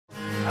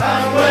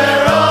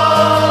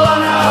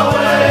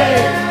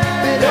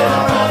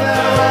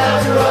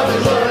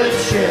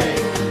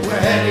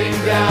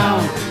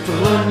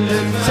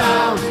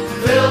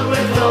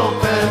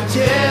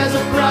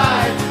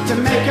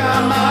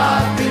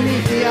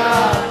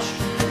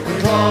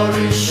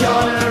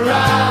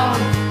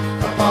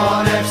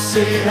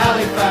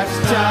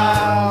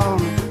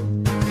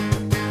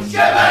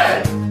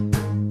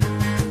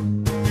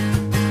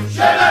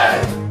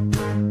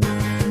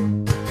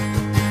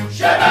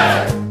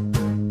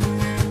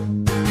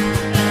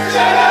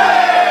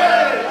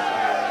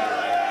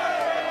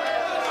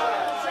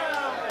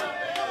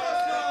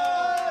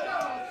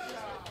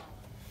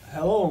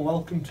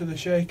welcome to the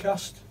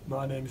SHAYCAST.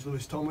 My name is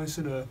Lewis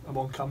Tomlinson. I'm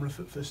on camera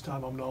for the first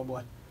time. I'm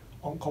normally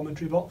on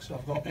commentary box.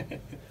 I've got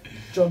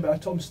joined by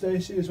Tom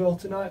Stacey as well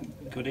tonight.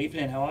 Good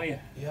evening, how are you?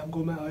 Yeah, I'm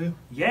good, mate. How are you?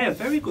 Yeah,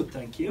 very good,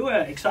 thank you.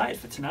 Excited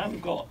for tonight.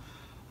 We've got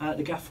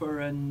the Gaffer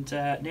and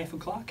Nathan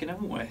Clarke in,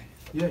 haven't we?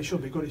 Yeah, it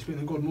should be good. It's been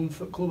a good month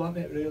for the club, hasn't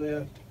it?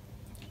 Really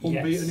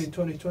unbeaten in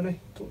 2020.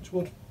 Touch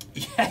wood.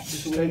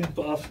 Yes,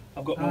 but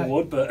I've got no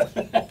wood, but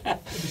we'll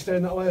be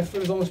staying that way for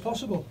as long as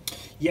possible.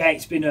 Yeah,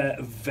 it's been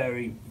a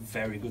very,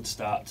 very good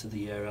start to the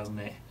year, hasn't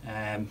it?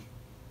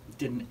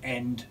 Didn't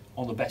end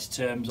on the best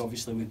terms,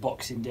 obviously, with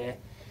Boxing Day,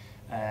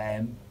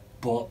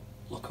 but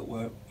look at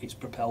where it's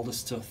propelled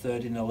us to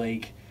third in the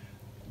league,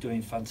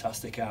 doing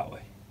fantastic, aren't we?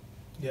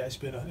 Yeah, it's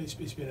been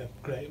a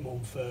great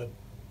month.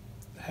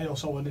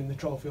 Hale's winning the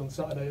trophy on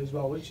Saturday as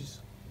well, which is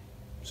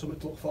something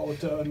to look forward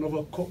to.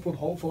 Another cup run,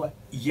 hopefully.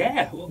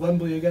 Yeah,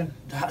 Wembley again.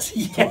 That's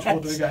Touch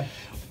wood again.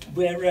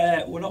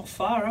 We're not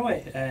far, are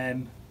we?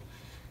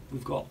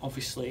 We've got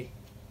obviously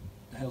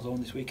Hale's on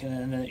this weekend,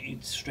 and then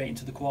it's straight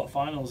into the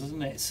quarterfinals,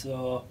 isn't it?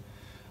 So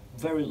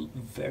very,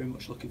 very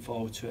much looking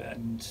forward to it,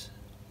 and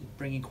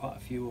bringing quite a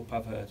few up,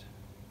 I've heard.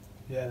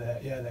 Yeah,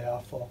 they are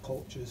 4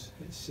 coaches.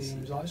 It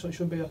seems like so. It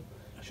should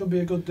be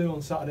a good do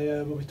on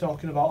Saturday. We'll be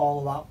talking about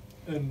all of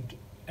that and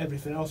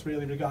everything else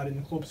really regarding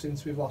the club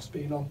since we've last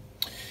been on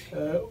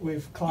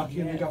with Clarke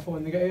and the Gaffer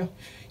when they get here.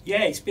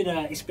 Yeah, it's been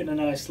a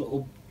nice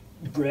little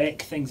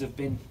break. Things have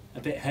been a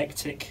bit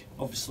hectic,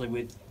 obviously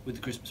with the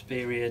Christmas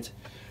period,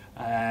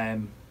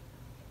 and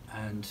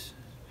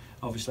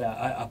obviously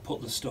I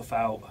put the stuff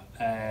out.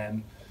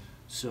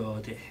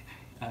 So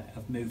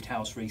I've moved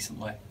house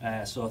recently,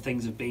 so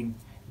things have been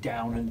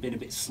down and been a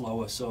bit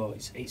slower. So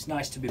it's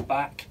nice to be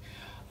back.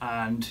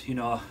 And you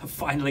know, I've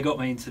finally got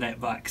my internet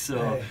back,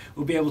 so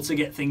we'll be able to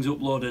get things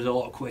uploaded a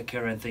lot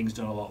quicker and things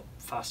done a lot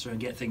faster and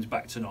get things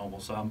back to normal.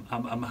 So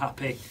I'm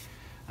happy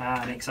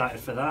and excited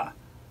for that.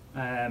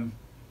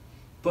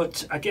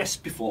 But I guess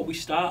before we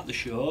start the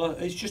show,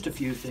 it's just a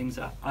few things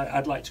that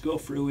I'd like to go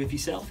through with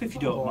yourself, if you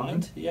don't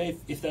mind. Yeah,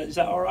 if that is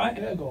that all right?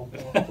 Yeah, go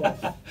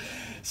on.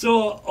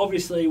 So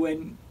obviously,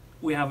 when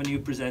we have a new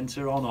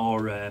presenter on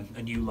or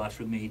a new lad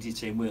from the media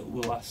team,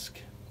 we'll ask,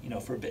 you know,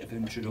 for a bit of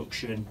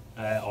introduction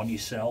on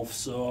yourself.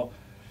 So,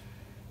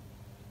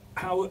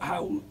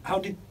 how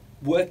did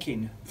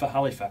working for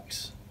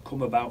Halifax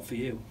come about for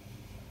you?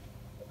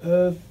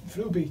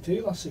 Through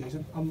BT last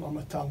season. I'm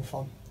a town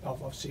fan.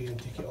 I've season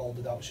ticket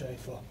holder down Shay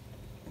for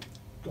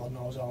God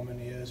knows how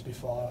many years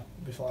before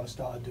I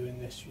started doing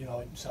this. You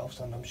know, in South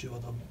Stand, I'm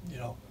sure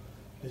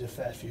there's a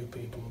fair few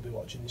people who'll be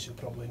watching this who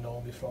probably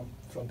know me from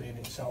being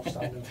in South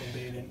Stand and from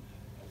being in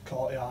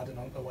courtyard and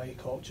on away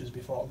coaches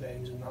before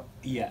games and that.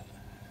 Yeah.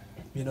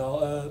 You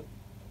know,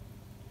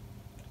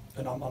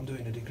 and I'm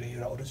doing a degree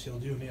here at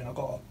Huddersfield Uni, and I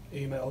got an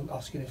email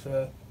asking if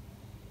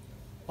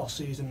last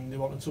season they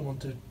wanted someone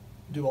to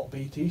do all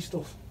BT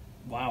stuff.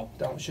 Wow.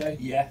 Down Shay.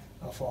 Yeah.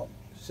 I thought,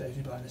 saves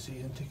me buying a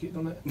season ticket,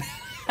 doesn't it?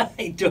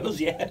 It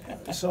does, yeah.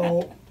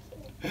 So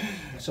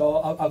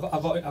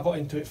I got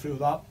into it through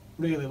that.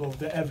 Really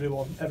loved it.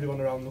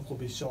 Everyone around the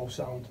club is so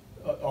sound.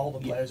 All the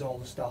players, all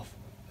the staff,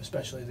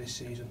 especially this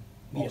season,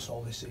 more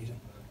so this season,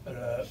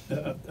 are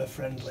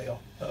friendly,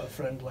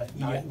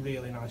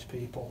 really nice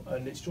people,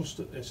 and it's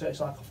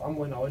like a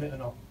family now, isn't it?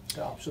 And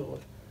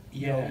absolutely.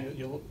 Yeah.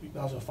 You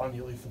know, as a fan,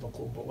 you live for the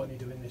club, but when you're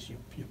doing this, you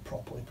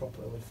properly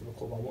live for the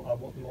club. I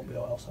won't be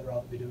what else I'd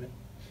rather be doing.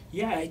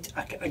 Yeah,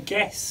 I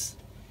guess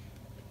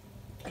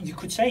you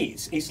could say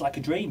it's like a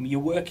dream. You're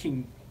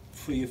working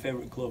for your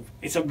favourite club.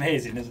 It's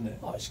amazing, isn't it?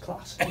 Oh, it's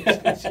class.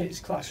 It's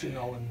class, you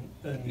know,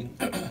 and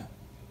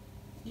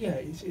yeah,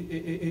 it's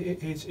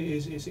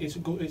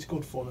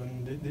good fun,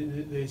 and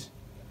there's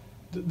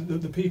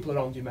the people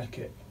around you make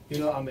it. You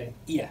know what I mean?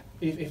 Yeah.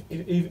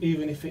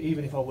 Even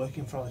if I'm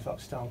working for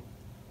Halifax Town,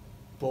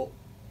 but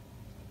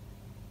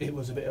it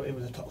was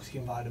a toxic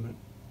environment.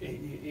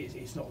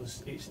 It's not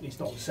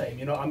the same.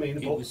 You know what I mean?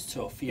 It was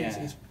tough.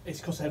 Yeah. It's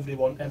because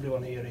everyone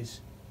here is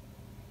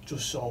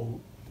just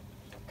so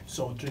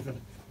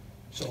driven.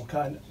 So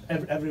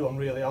everyone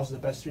really has the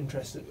best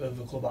interest of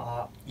the club at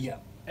heart. Yeah.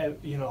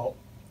 You know,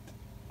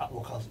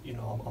 look, you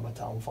know, I'm a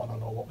town fan. I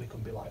know what we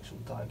can be like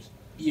sometimes.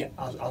 Yeah.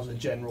 As a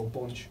general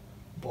bunch,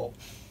 but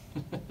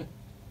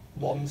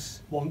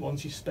once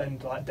you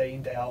spend like day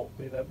in day out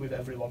with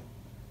everyone,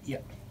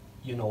 yeah,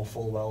 you know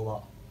full well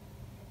that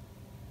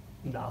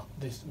we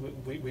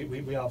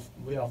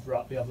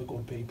have the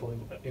good people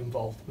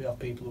involved. We have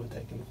people who are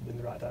taking the club in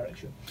the right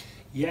direction.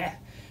 Yeah.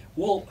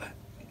 Well,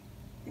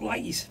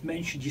 like you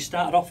mentioned, you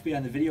started off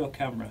behind the video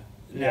camera.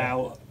 Yeah.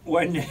 Now,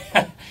 when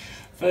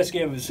first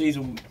game of the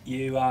season,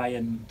 you, I,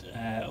 and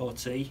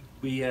OT,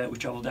 we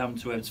travelled down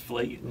to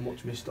Fleet. The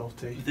much missed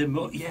OT. The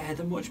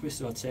much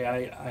missed OT.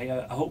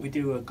 I hope we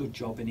do a good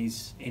job in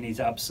his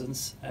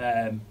absence,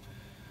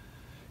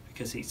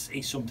 because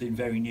it's something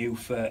very new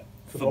for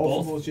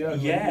both of us.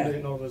 Yeah.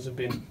 None of us have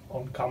been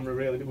on camera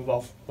really. We've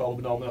all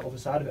been on the other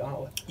side of it, aren't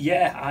we?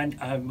 Yeah,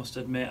 I must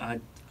admit, I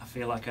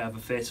feel like I have a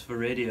face for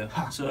radio.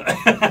 So Don't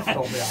be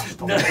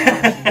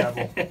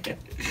arsed.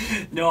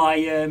 No,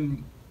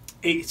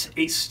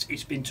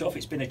 It's been tough.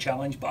 It's been a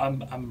challenge, but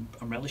I'm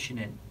relishing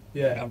it.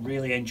 Yeah. I'm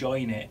really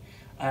enjoying it.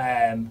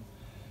 And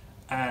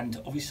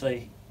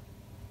obviously,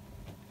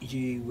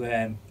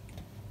 you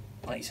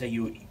like you say,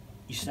 you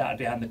started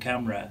behind the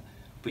camera,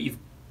 but you've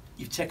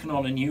taken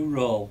on a new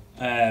role,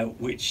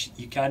 which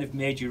you kind of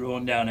made your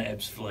own down at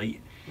Ebbsfleet.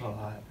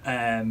 All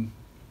right.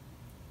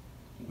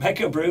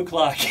 Mecca Brew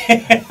Clarke.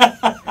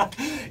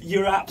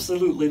 You're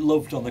absolutely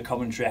loved on the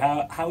commentary.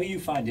 How are you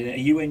finding it?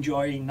 Are you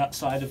enjoying that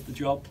side of the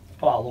job?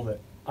 Oh, I love it.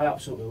 I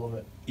absolutely love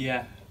it.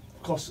 Yeah.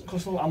 Cause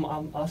I'm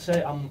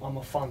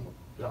a fan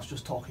that's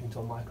just talking to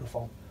a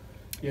microphone,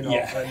 you know,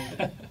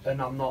 Yeah.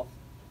 and I'm not,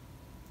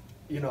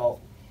 you know,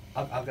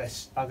 I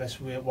guess what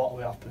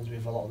happens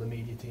with a lot of the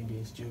media team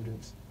being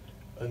students,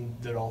 and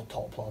they're all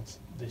top lads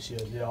this year.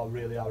 They are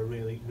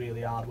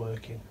really hard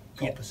working,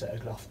 proper set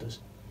of grafters,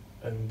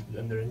 and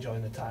they're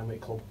enjoying the time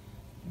with club.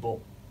 But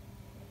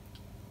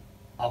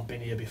I've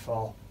been here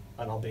before,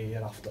 and I'll be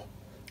here after.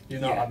 You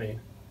know what I mean?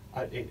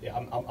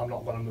 I'm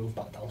not going to move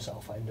back down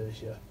South End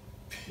this year.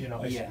 You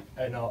know, you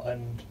know,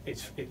 and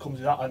it comes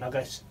with that, and I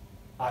guess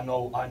I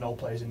know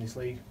players in this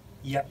league.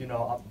 Yep. You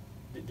know,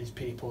 there's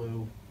people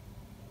who,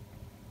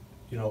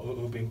 you know,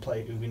 who've been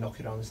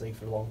knocking around this league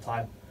for a long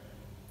time,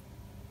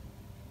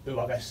 who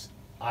I guess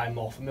I'm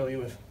more familiar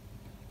with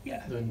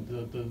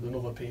than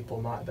other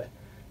people might be.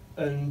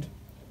 And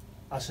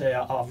I say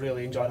I've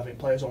really enjoyed having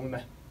players on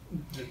with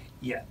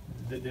me.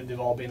 They've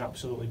all been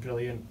absolutely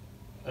brilliant.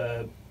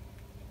 And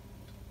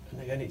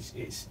again,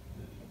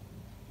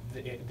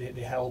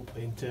 they help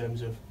in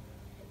terms of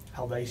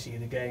how they see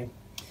the game.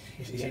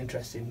 It's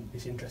interesting.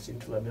 It's interesting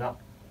to learn that.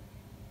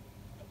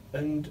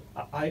 And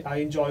I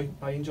enjoy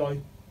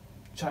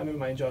chatting with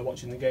him. I enjoy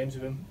watching the games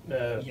with him.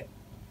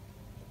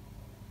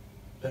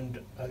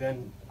 And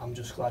again, I'm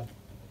just glad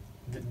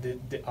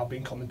that I've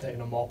been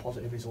commentating on more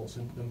positive results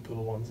than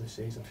poor ones this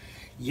season.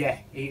 Yeah,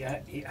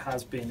 it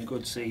has been a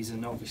good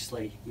season.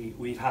 Obviously,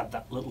 we've had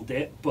that little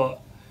dip,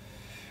 but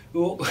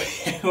we won't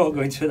go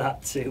into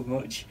that too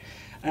much.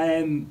 But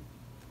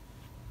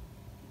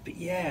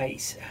yeah,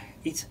 it's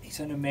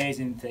an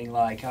amazing thing.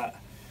 Like I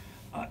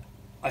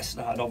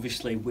started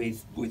obviously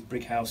with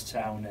Brighouse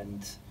Town,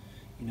 and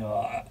you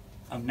know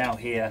I'm now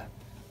here,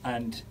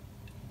 and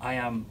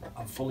I'm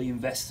fully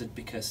invested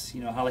because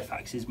you know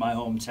Halifax is my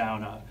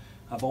hometown.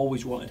 I've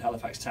always wanted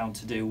Halifax Town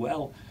to do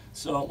well.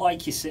 So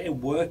like you say,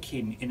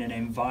 working in an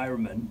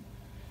environment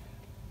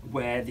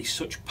where there's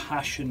such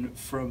passion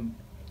from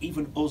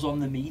even us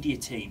on the media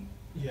team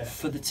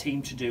for the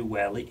team to do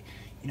well, you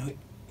know,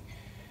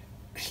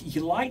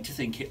 you like to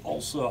think it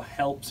also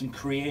helps and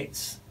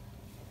creates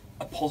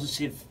a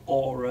positive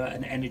aura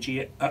and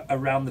energy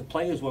around the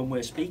players when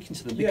we're speaking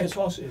to them. Because of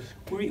course it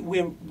is.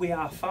 We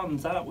are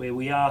fans, aren't we?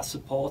 We are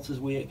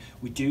supporters. We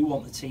do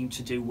want the team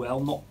to do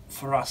well, not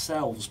for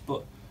ourselves,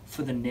 but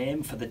for the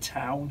name, for the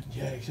town.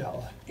 Yeah,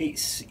 exactly. It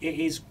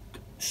is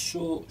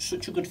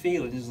such a good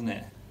feeling, isn't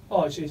it?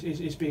 Oh,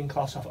 it's been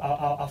class.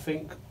 I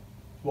think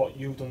what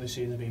you've done this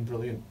season has been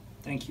brilliant.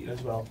 Thank you.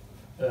 As well,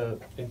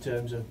 in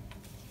terms of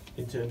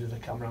the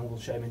camera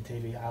angles, Shaman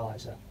TV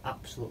highlights are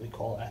absolutely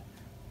quality.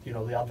 You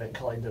know, the advent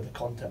calendar, the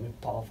content we've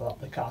put on for that,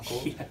 the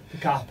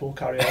carpool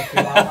karaoke.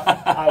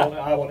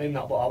 I want in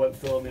that, but I went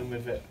filming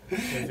with it,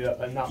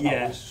 and that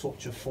was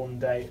such a fun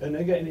day. And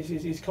again,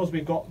 it's because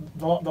we've got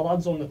the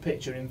lads on the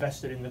pitch are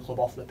invested in the club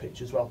off the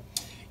pitch as well.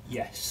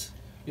 Yes.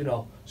 You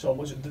know, so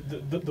much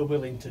they're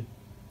willing to,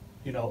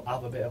 you know,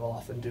 have a bit of a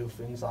laugh and do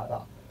things like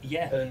that.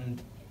 Yeah.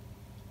 And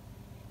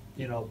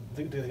you know,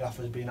 the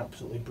Gaffer's been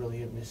absolutely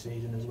brilliant this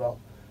season as well.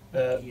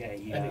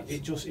 And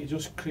it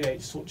just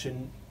creates such a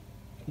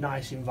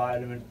nice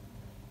environment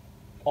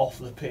off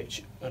the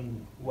pitch,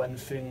 and when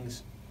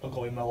things are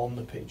going well on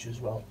the pitch as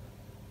well,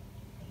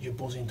 you're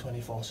buzzing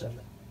 24/7.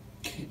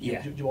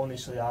 You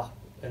honestly are,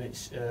 and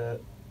it's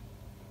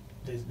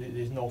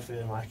there's no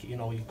feeling like it. You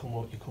know, you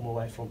come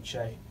away from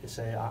Shay, you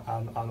say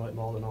I know it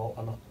more than all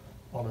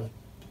on a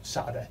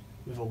Saturday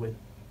with a win.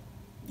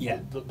 Yeah,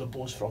 the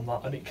buzz from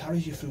that, and it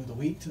carries you through the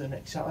week to the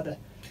next Saturday.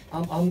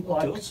 I'm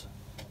like,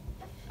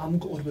 I'm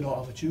gutted we don't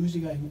have a Tuesday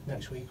game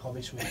next week or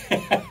this week.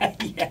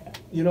 Yeah.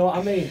 You know what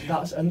I mean?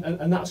 That's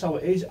and that's how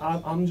it is.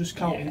 I'm just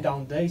counting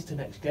down days to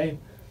next game.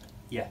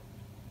 Yeah.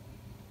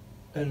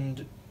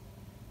 And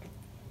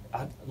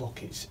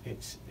look, it's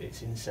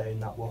insane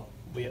that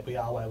we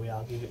are where we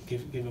are,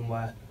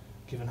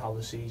 given how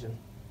the season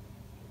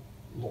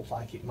looked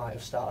like it might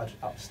have started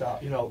at the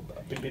start. You know,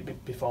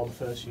 before the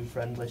first few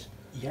friendlies.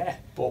 Yeah.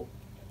 But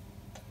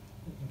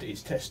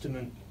it's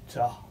testament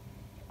to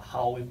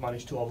how we've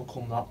managed to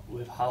overcome that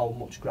with how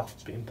much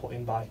graft's been put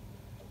in by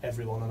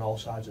everyone on all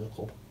sides of the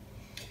club.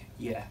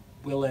 Yeah,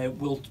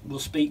 we'll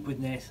speak with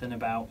Nathan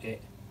about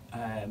it,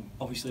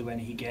 obviously when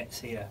he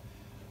gets here,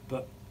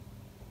 but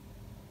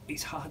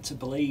it's hard to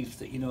believe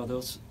that, you know,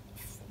 those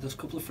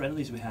couple of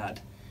friendlies we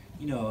had,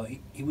 you know,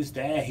 he was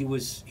there, he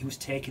was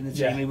taking the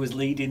team, he was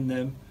leading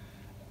them,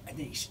 and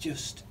it's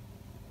just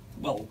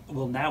well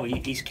now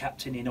he's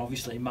captaining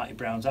obviously Matty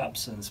Brown's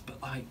absence,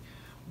 but like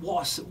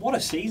what a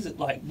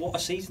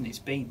season it's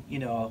been, you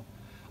know.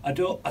 I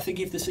think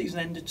if the season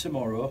ended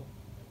tomorrow,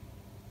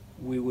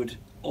 we would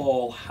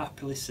all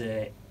happily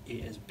say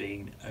it has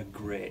been a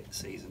great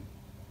season.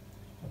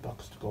 The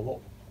backs to go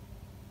up.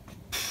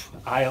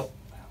 I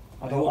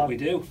hope we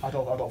do. I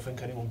don't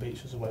think anyone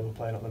beats us the way we're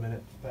playing at the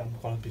minute. I'm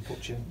going to be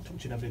touching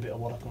every bit of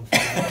what I can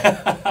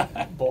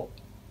find. But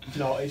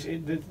no,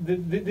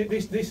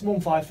 this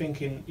month I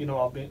think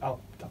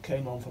I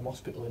came home from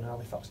hospital in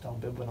Halifax Town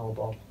bib when I was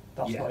born.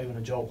 That's not even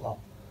a joke.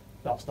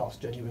 That's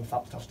genuine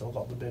fact. I've still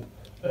got the bib.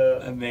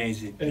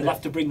 Amazing. You'll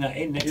have to bring that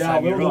in next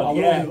time you're on.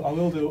 I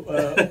will do.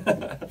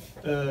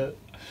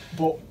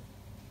 But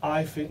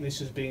I think this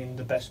has been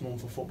the best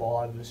month of football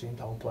I've ever seen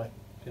Town play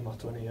in my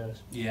 20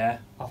 years. Yeah.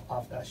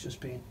 It's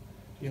just been,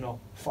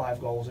 5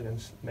 goals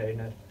against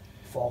Maidenhead,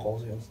 4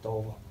 goals against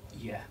Dover.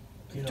 Yeah.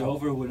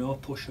 Dover were no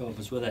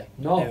pushovers, were they?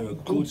 No, they were a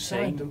good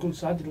side. They're a good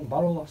side. They didn't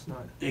barrel last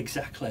night.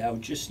 Exactly. I was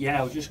just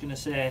going to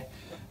say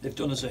they've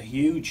done us a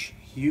huge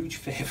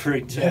favour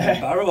in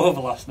turning Barrow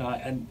over last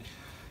night. And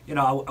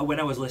when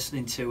I was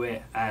listening to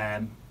it,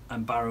 and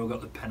Barrow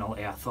got the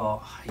penalty, I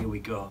thought, here we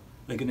go.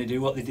 They're going to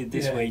do what they did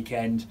this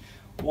weekend: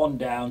 1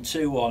 down,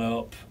 2-1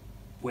 up,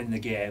 win the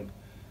game.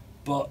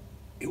 But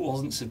it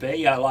wasn't to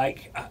be. I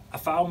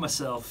found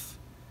myself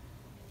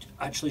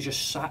actually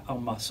just sat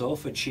on my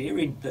sofa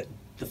cheering that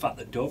the fact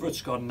that Dover had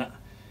scored. And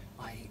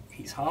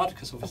it's hard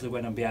because obviously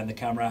when I'm behind the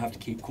camera I have to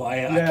keep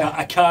quiet.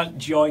 I can't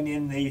join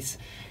in these,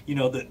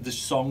 the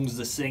songs,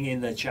 the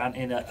singing, the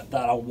chanting that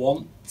I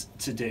want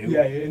to do.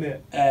 Yeah,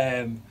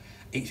 innit?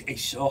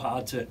 It's so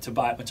hard to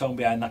bite my tongue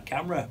behind that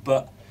camera.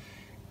 But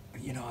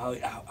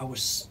I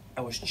was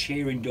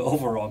cheering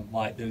Dover on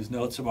like there was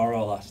no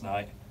tomorrow last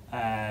night.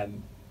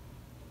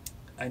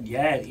 And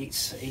yeah,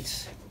 it's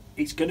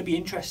going to be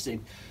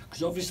interesting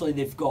because obviously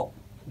they've got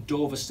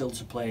Dover still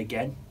to play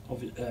again.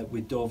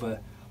 With Dover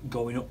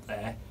going up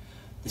there,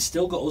 they've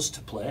still got us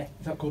to play.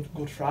 Is that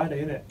Good Friday,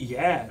 isn't it?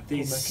 Yeah, We'll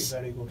make it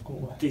very good,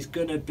 couldn't we? There's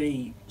going to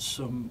be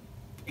some.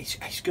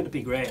 It's going to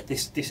be great.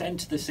 This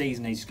end to the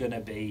season is going to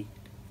be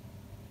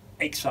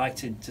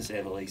exciting to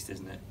say the least,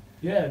 isn't it?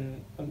 Yeah,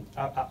 and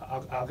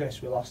I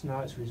guess with last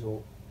night's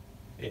result,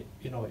 it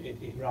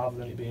rather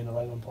than it being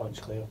 11 points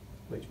clear,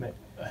 which made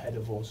ahead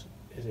of us,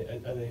 are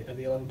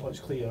they 11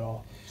 points clear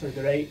or sorry,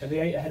 are they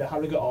 8 ahead of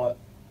Harrogate or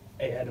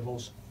 8 ahead of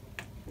us?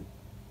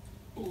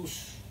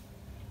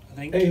 I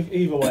think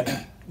either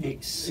way,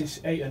 it's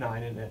 8 or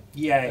 9, isn't it?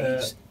 Yeah.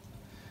 It's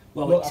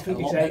I think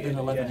a lot better than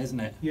 11, isn't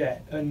it? Yeah,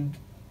 and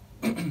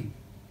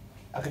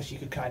I guess you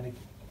could kind of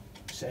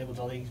say with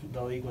the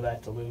league were there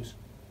to lose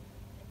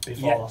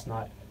before last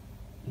night.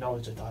 Now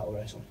there's a title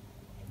race on.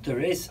 There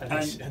is,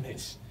 and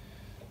it's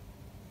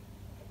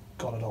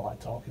God, I don't like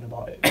talking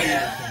about it.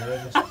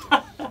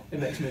 It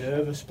makes me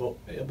nervous, but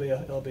it's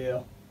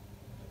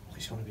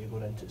going to be a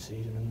good end to the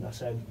season. And I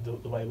said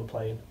the way we're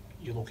playing,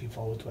 you're looking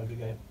forward to every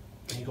game,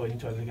 and you're going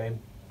into every game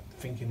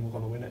thinking we're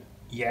going to win it.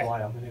 Yeah, well,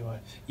 I am anyway.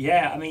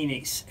 Yeah, I mean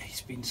it's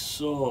been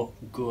so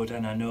good,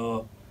 and I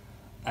know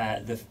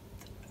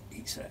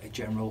it's a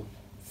general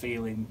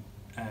feeling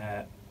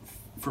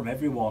from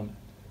everyone.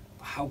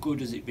 How good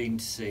has it been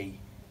to see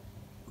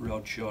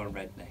Rodshaw and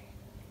Redney?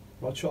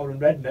 Rodshaw and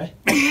Redney?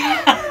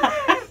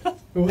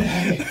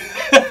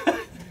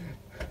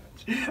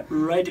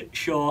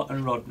 Redshaw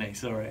and Rodney,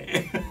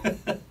 sorry.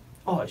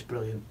 Oh, it's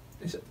brilliant.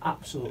 It's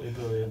absolutely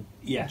brilliant.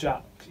 Yeah.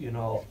 Jack,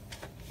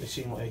 we've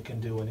seen what he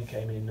can do when he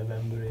came in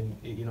November.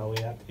 He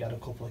had a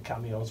couple of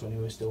cameos when he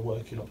was still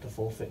working up to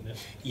full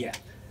fitness. Yeah.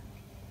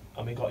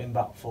 And we got him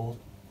back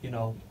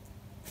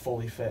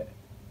fully fit,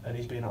 and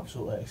he's been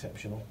absolutely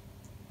exceptional.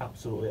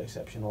 Absolutely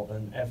exceptional,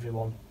 and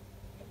everyone.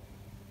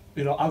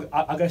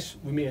 I guess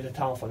with me as a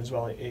Town fan as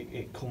well,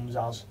 it comes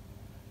as,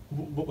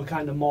 but we're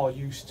kind of more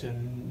used to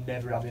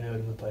never having heard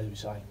of the players we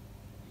sign.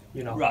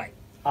 Right.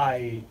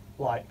 I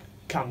like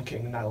Cam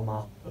King and Niall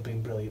Maher have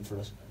been brilliant for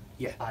us.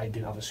 Yeah. I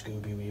didn't have a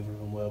Scooby who either of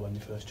them were when they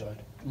first joined.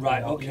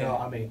 Right. Okay. You know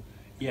what I mean?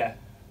 Yeah.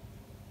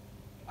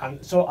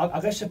 And so I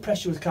guess the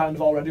pressure was kind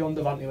of already on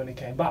Devante when he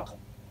came back.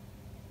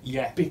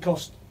 Yeah.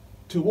 Because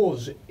to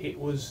us, it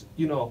was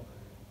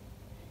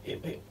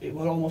it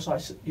was almost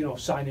like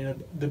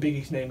signing the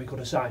biggest name we could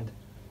have signed.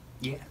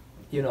 Yeah.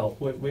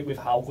 With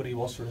how good he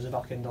was for us at the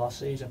back end of last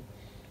season,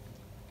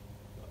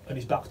 and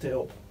he's backed it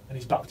up, and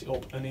he's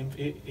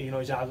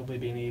arguably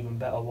been even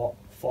better. What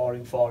 4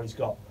 in 4 he's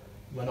got.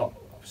 We're not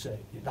say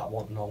that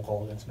wasn't no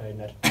goal against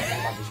Maidenhead.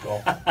 Devante's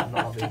goal. I'm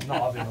not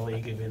having the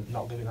league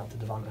not giving that to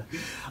Devante.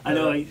 I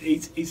know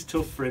it's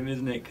tough for him,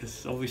 isn't it?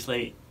 Because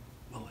obviously,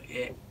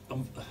 it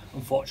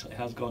unfortunately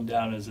has gone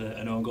down as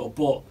an own goal.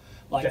 But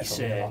like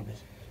definitely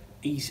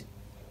you say,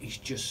 he's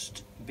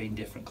just been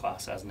different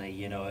class, hasn't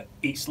he?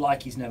 It's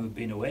like he's never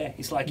been away.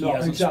 It's like he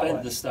hasn't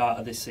spent the start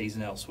of this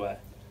season elsewhere.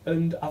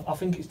 And I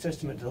think it's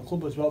testament to the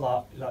club as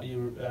well that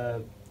you.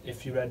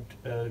 If you read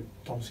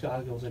Tom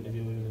Scargill's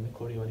interview with him in the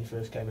Curry when he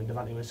first came in,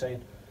 Devante was saying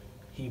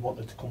he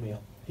wanted to come here.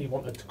 He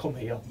wanted to come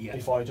here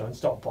before he joined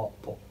Stockport,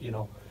 but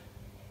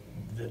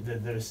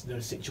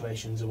there's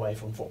situations away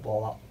from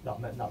football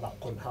that meant that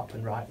couldn't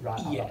happen right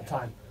at that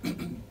time.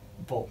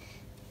 But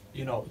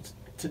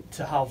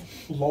to have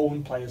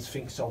loan players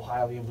think so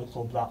highly of the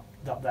club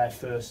that their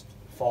first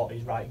thought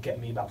is, right, get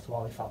me back to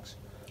Halifax.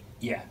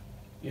 Yeah.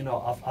 You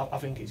know, I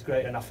think it's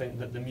great, and I think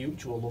that the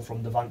mutual love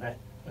from Devante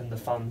and the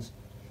fans,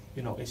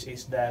 you know,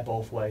 it's there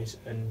both ways,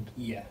 and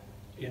Yeah.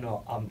 you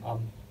know,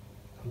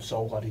 I'm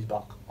so glad he's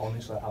back.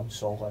 Honestly, I'm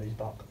so glad he's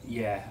back.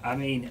 Yeah, I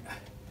mean,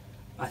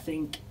 I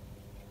think,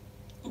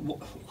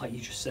 like you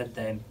just said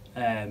then,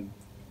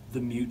 the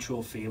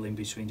mutual feeling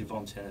between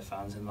Devontae and the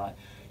fans, and like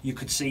you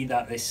could see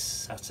that this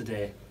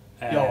Saturday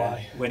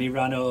when he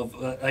ran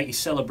over, like his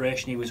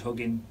celebration, he was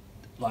hugging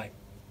like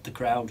the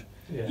crowd.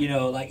 Yeah. You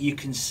know, like you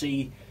can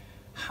see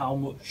how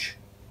much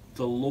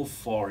the love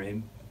for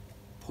him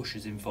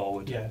pushes him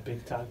forward. Yeah,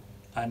 big time.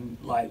 And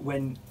like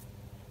when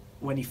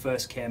he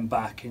first came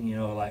back, and you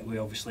know, like we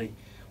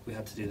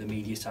had to do the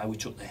media side, we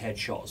took the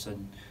headshots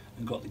and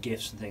got the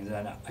gifts and things,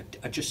 and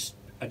I just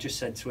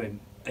said to him,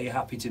 "Are you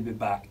happy to be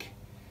back?"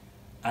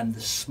 And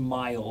the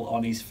smile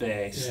on his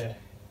face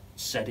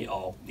said it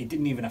all. He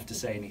didn't even have to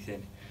say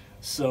anything.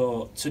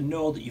 So to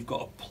know that you've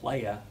got a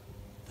player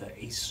that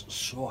is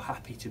so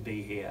happy to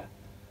be here,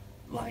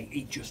 like,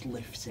 it just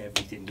lifts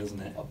everything, doesn't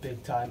it? A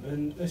big time.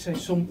 And they say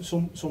some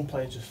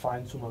players just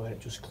find somewhere where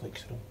it just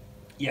clicks for them.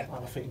 Yeah.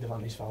 And I think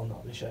Devante's found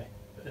that this year.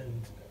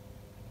 And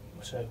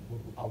I say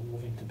I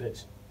love him to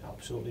bits.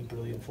 Absolutely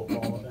brilliant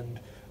footballer.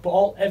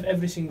 But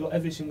every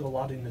single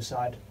lad in the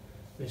side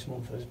this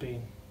month has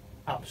been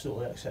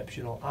absolutely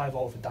exceptional. I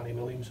voted for Danny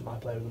Williams for my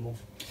player of the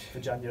month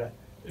for January.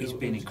 He's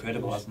been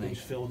incredible, hasn't he?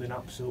 He's filled in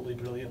absolutely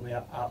brilliantly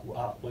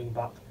at wing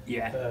back.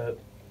 Yeah.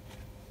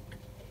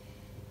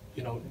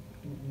 You know,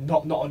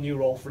 not a new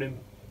role for him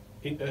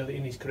early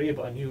in his career,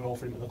 but a new role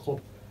for him at the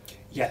club.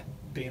 Yeah.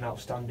 Being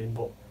outstanding,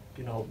 but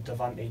you know,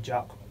 Devante,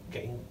 Jack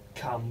getting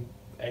Cam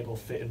able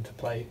fit and to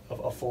play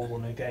a full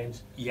run of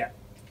games. Yeah.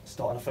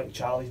 Starting, I think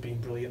Charlie's been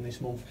brilliant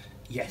this month.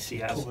 Yes, he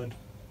has. Covered,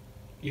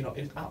 you know,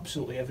 it's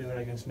absolutely everywhere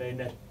against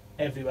Maynard,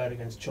 everywhere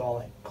against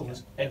Charlie.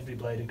 Covers every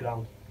blade of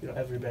ground. You know,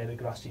 every blade of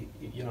grass he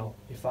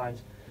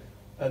finds.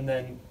 And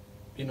then,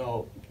 you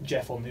know,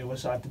 Jeff on the other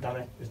side to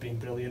Danny has been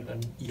brilliant,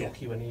 and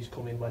lucky when he's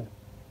come in when,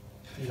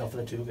 you know, for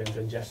the 2 games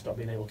when Jeff's not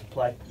been able to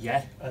play.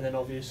 Yeah. And then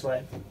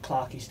obviously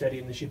Clarkie's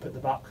steadying the ship at the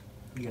back.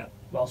 Yeah.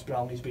 Whilst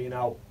Brownie's been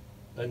out,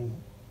 and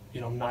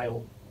you know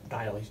Niall.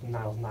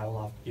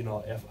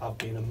 I've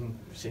been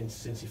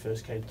since he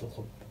first came to the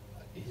club.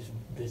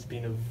 There's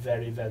been a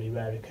very, very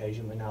rare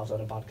occasion when Niall's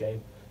had a bad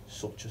game.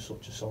 Such a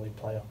solid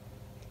player,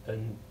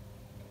 and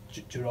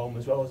Jerome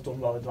as well has done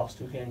well in the last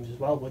 2 games as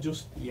well. We're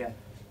just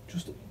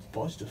the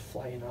boys just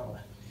flying out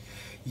there.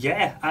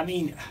 Yeah, I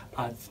mean,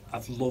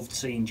 I've loved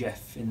seeing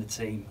Jeff in the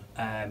team.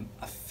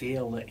 I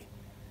feel that,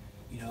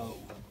 you know,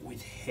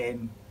 with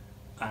him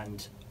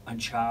and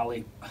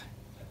Charlie,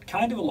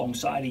 kind of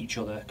alongside each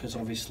other, because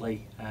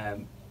obviously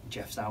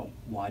Jeff's out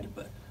wider,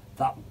 but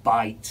that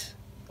bite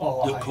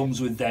that comes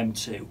with them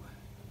too,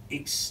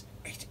 it's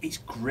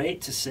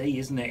great to see,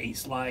 isn't it?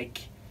 It's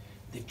like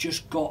they've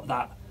just got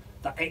that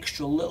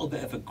extra little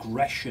bit of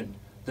aggression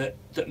that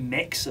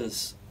makes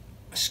us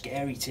a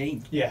scary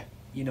team. Yeah.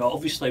 You know,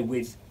 obviously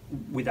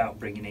without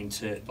bringing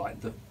into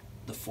like the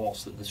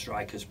force that the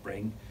strikers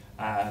bring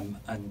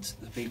and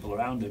the people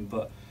around them,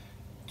 but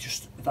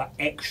just that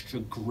extra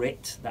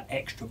grit, that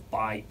extra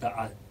bite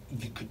that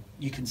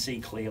you can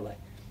see clearly.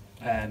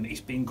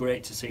 It's been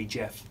great to see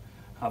Jeff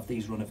have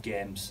these run of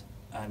games,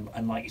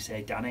 and like you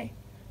say, Danny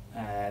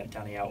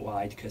out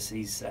wide, because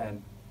he's a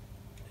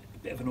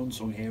bit of an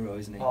unsung hero,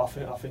 isn't he? Oh,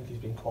 I think he's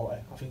been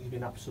quality. I think he's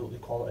been absolutely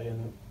quality,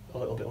 and a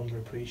little bit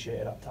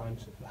underappreciated at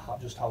times.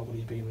 Just how good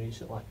he's been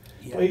recently.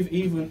 Yeah. But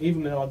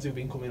even the lads who've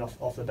been coming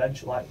off the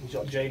bench, like we've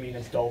got Jamie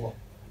against Dover.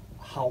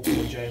 How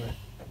good Jamie!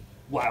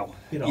 Wow.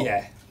 You know.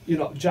 Yeah. You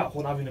know, Jack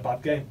wasn't having a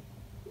bad game,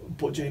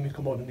 but Jamie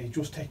come on and he's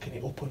just taking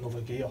it up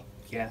another gear.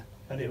 Yeah.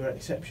 And it was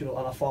exceptional.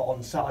 And I thought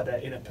on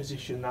Saturday, in a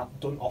position that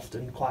doesn't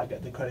often quite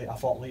get the credit, I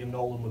thought Liam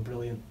Nolan was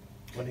brilliant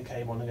when he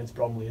came on against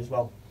Bromley as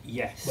well.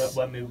 Yes.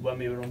 When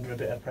we were under a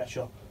bit of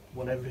pressure,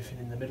 won everything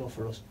in the middle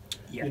for us.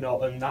 Yeah. You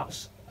know, and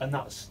that's I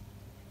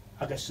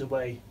guess the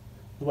way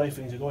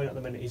things are going at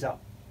the minute is that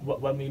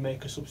when we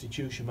make a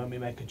substitution, when we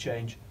make a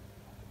change,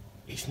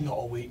 it's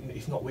not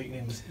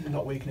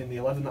weakening the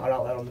 11 that are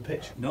out there on the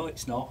pitch. No,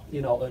 it's not.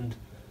 You know, and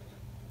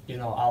you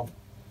know,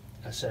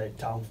 I say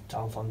town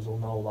fans will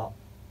know that.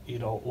 You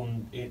know,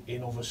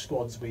 in other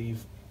squads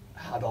we've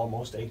had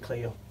almost a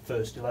clear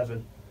first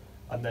 11,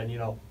 and then, you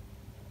know,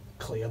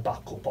 clear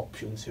backup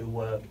options who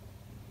were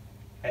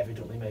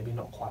evidently maybe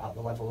not quite at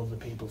the level of the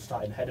people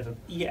starting ahead of them.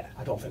 Yeah.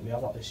 I don't think we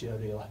have that this year,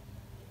 really.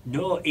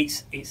 No,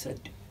 it's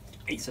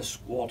a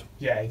squad.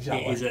 Yeah,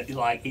 exactly.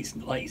 It is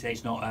like you say,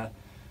 it's not a,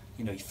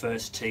 you know, your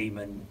first team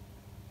and,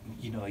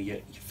 you know,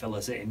 you fill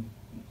us in.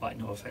 Like,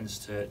 no offence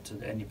to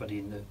anybody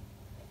in the,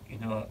 you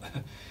know,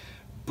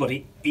 but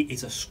it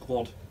is a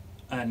squad,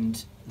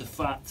 and the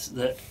fact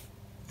that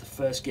the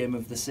first game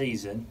of the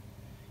season,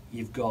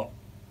 you've got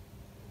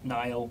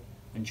Niall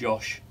and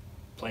Josh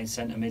playing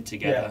centre mid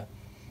together. Yeah.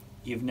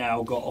 You've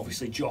now got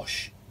obviously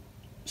Josh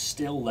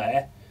still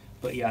there,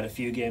 but he had a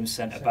few games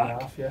centre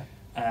back. Half,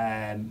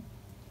 yeah.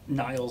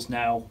 Niles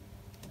now,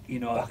 you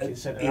know, Back in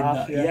centre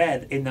half,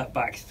 in that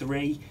back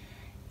three.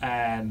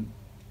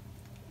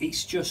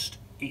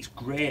 It's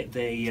great.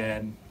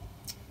 The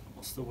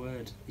what's the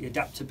word? The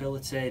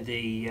adaptability.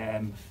 The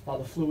like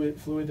the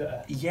fluidity.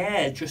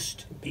 Yeah,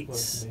 just Big word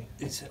it's for me.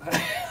 it's.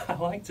 I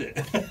liked it.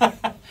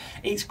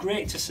 It's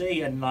great to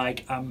see, and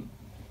like I'm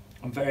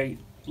very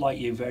like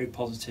you, very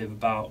positive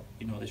about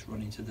this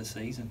run into the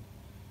season.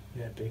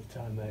 Yeah, big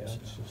time, mate. So.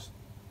 It's just.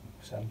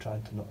 So I'm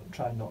trying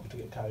not to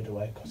get carried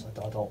away because I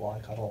don't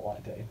like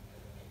getting.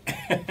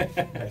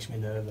 Makes me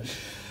nervous.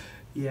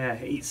 Yeah,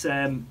 it's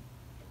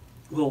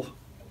well,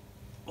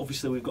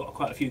 obviously we've got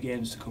quite a few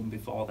games to come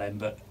before then,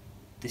 but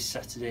this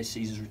Saturday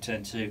Caesars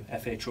return to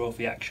FA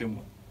Trophy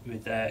action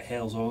with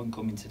Hales Owen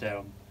coming to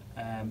town.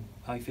 How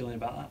are you feeling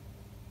about that?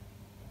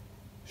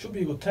 Should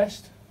be a good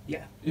test.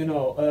 Yeah.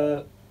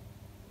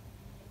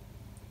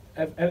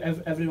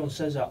 Everyone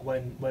says that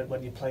when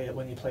you play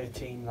a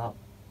team that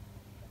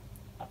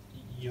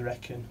you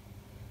reckon,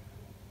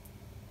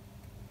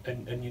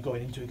 and you're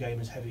going into a game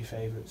as heavy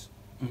favourites,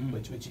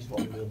 which is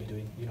what we will be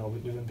doing.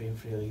 With them being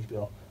 3 leagues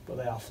below, but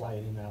they are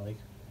flying in their league.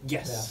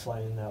 Yes. They are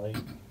flying in their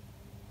league.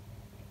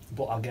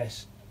 But I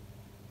guess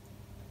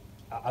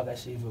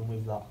even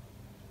with that,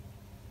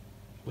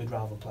 we'd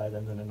rather play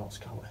them than a Notts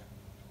County.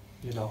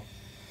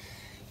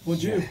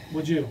 Would you?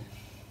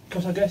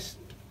 Because I guess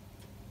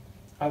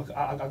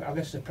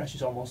the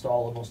pressure's almost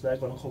all on us. They're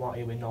going to come out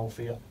here with no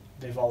fear.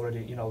 They've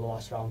already, the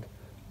last round,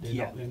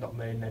 they've not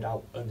made Ned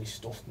out, and they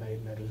stuffed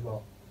Ned as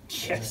well.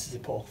 Yes. They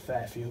put a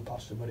fair few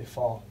past them, but it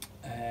fought.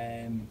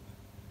 I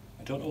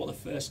don't know what the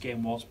first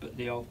game was, but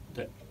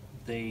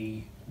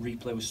the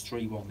replay was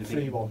 3-1.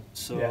 3-1.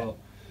 So,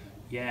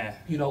 yeah.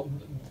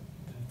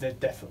 They're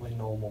definitely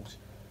no mugs.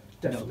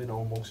 Definitely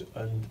no mugs,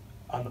 and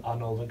I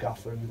know the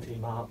Gaffer and the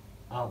team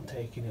aren't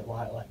taking it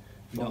lightly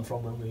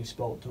from when we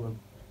spoke to them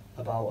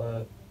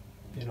about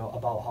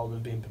about how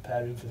they've been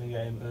preparing for the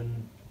game,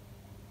 and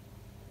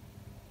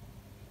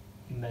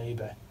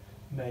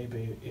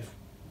maybe if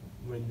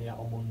we're in the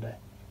on Monday,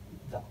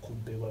 that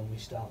could be when we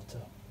start to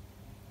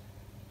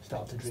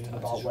dream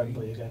about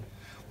Wembley again.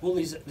 Well,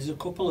 there's a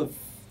couple of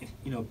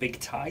big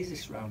ties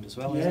this round as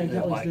well. Yeah, isn't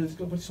there? there's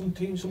got some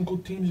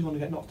good teams are going to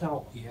get knocked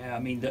out. Yeah, I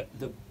mean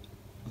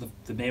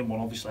the main one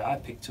obviously I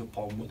picked up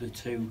on were the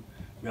two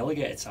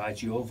relegated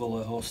sides. Yeovil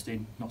are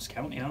hosting Notts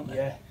County, aren't they?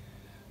 Yeah.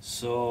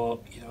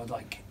 So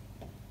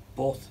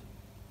both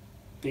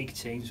big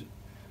teams,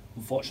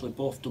 unfortunately,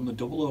 both done the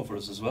double over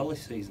us as well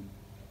this season.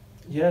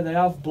 Yeah, they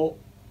have, but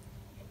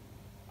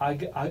I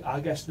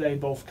guess they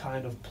both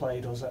kind of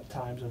played us at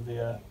times of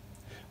the.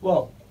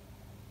 Well,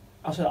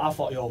 I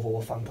thought Yeovil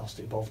were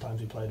fantastic both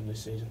times we played them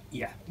this season.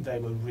 Yeah. They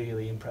were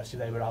really impressive.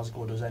 They were as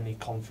good as any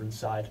conference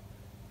side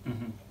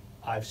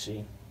I've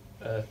seen.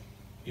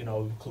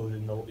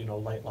 Including the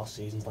late last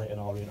season's Leighton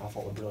Orient. I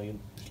thought were brilliant.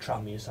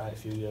 Tranmere side a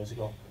few years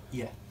ago.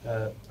 Yeah.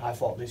 I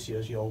thought this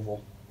year's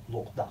Yeovil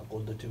looked that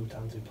good the 2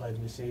 times we played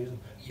them this season.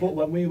 Yeah. But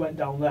when we went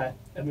down there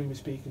and we were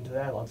speaking to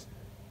their lads,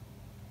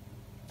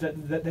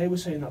 they were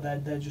saying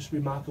that they're just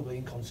remarkably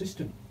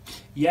inconsistent.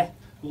 Yeah.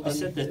 Well, they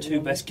said the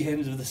 2 best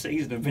games of the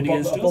season have been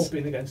against us. Both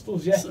been against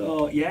us, yeah.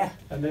 So yeah.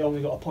 And they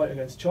only got a point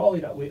against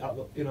Charlie at the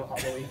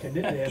weekend,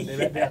 didn't they?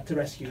 And they had to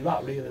rescue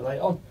that really late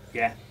on.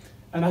 Yeah.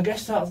 And I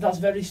guess that's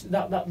very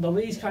that the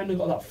league's kind of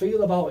got that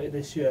feel about it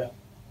this year,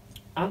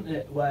 hasn't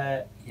it?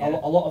 Where a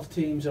lot of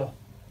teams are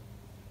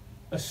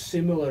a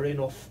similar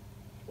enough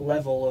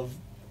level of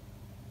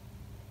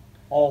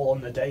all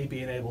on the day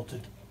being able to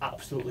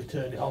absolutely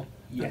turn it on.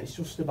 Yeah. And it's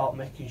just about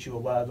making sure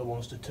we're the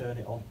ones to turn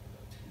it on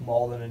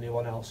more than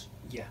anyone else.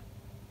 Yeah,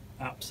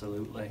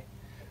 absolutely.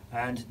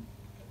 And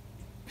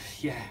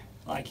yeah,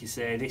 like you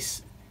say,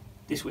 this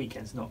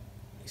weekend's not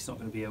going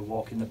to be a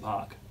walk in the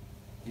park.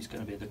 It's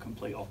going to be the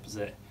complete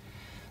opposite.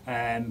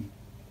 I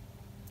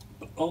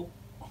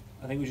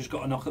think we just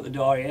got a knock at the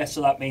door here,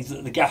 so that means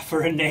that the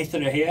Gaffer and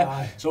Nathan are here.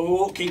 Aye. So we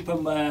won't keep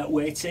them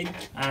waiting.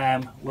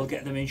 We'll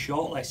get them in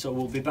shortly, so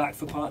we'll be back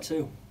for part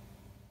 2.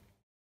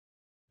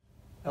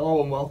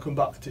 Hello and welcome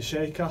back to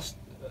SHAYCAST.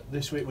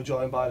 This week we're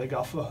joined by the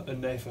Gaffer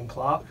and Nathan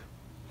Clarke.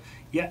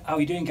 Yeah, how are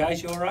you doing,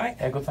 guys? You all right?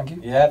 Yeah, good, thank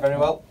you. Yeah, very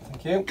well,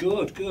 thank you.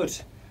 Good, good.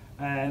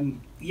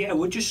 Yeah,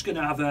 we're just going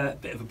to have a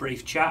bit of a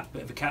brief chat,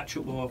 bit of a catch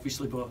up. We've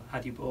obviously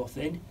had you both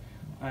in,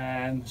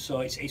 so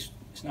it's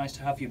nice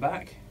to have you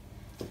back.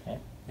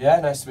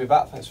 Yeah, nice to be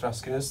back. Thanks for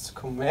asking us to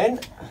come in,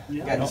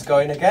 Yeah, get us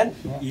going again.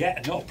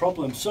 Yeah, not a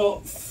problem. So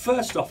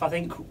first off, I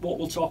think what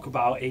we'll talk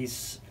about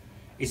is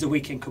the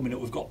weekend coming up.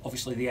 We've got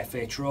obviously the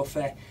FA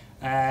Trophy.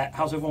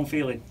 How's everyone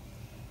feeling?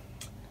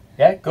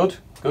 Yeah, good.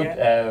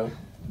 Yeah.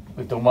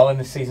 We've done well in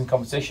this season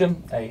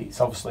competition. It's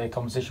obviously a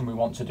competition we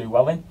want to do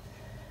well in.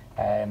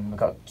 We've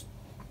got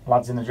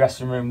lads in the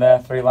dressing room there,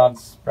 3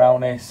 lads,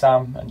 Brownie,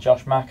 Sam and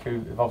Josh Mack, who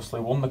have obviously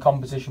won the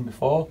competition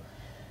before,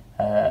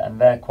 and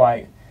they're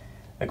quite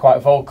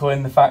vocal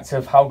in the fact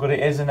of how good it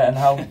is and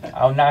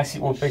how nice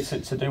it would be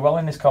to do well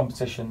in this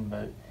competition.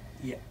 But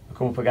Yeah. we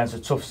come up against a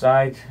tough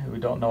side who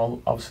we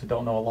obviously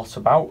don't know a lot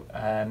about,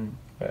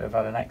 but have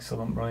had an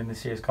excellent run in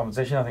this year's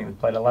competition. I think they've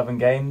played 11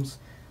 games,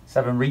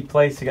 7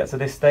 replays to get to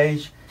this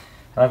stage.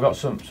 And I've got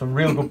some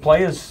real good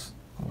players,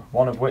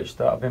 one of which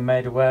that I've been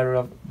made aware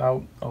of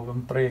about over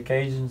 3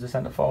 occasions, the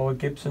centre forward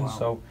Gibson. Wow.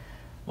 So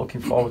looking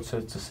forward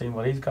to seeing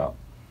what he's got.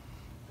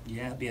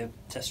 Yeah, it'll be a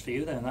test for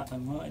you then,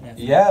 won't it?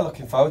 Yeah,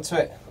 looking forward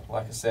to it.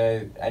 Like I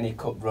say, any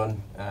cup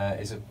run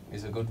is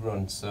a good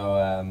run.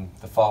 So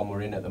the form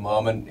we're in at the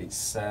moment,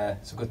 it's a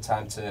good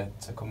time to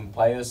come and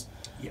play us.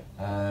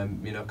 Yeah.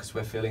 You know, because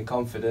we're feeling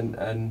confident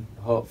and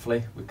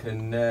hopefully we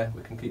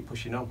can keep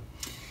pushing on.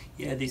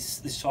 Yeah,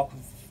 there's talk of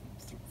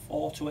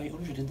 400 to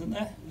 800, isn't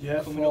there?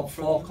 Yeah, Coming up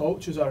four from-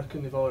 coaches I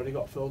reckon they've already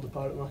got filled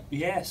apparently.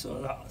 Yeah,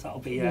 so that'll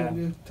be. Yeah,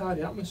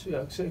 tidy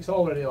atmosphere. It's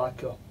already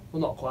like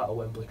not quite a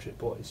Wembley trip,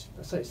 but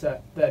I'd say it's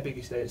their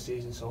biggest day of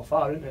season so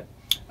far, isn't it?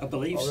 I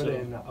believe Already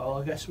so. in that.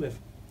 Oh, I guess with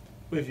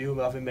you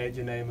having made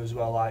your name as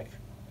well, like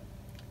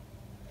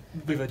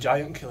with a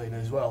giant killing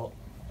as well.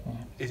 Yeah.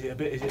 Is it a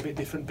bit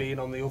different being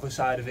on the other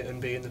side of it and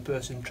being the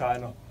person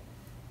trying to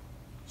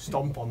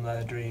stomp on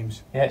their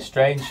dreams? Yeah, it's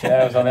strange.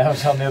 I was on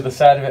the other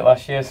side of it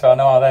last year, so I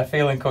know how they're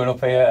feeling coming up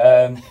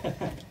here.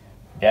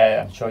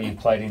 Yeah, I'm sure you've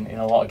played in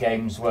a lot of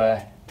games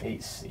where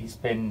it's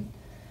been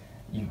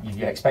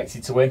you're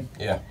expected to win.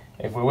 Yeah.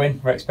 If we win,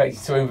 we're expected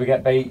to win. If we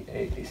get beat,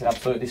 it's an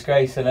absolute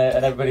disgrace, and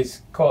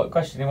everybody's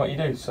questioning what you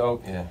do.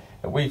 So Yeah.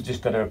 we've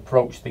just got to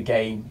approach the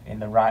game in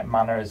the right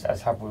manner,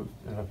 as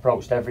we've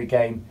approached every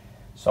game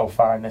so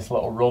far in this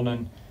little run,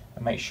 and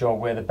make sure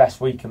we're the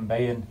best we can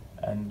be,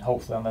 and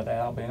hopefully on the day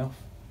that'll be enough.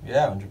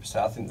 Yeah, 100%.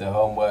 I think the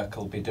homework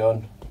will be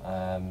done.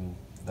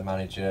 The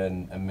manager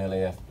and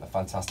Millie are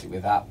fantastic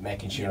with that,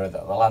 making sure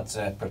that the lads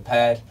are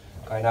prepared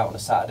going out on a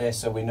Saturday,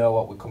 so we know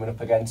what we're coming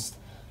up against.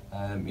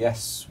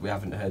 Yes, we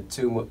haven't heard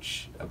too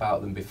much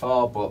about them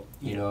before, but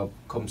you know,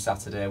 come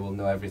Saturday we'll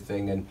know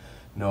everything and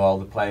know all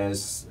the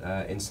players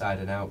inside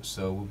and out,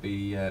 so we'll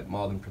be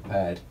more than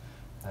prepared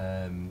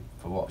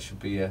for what should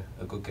be a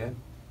good game.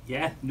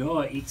 Yeah, no,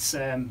 it's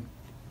going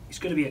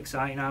to be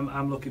exciting.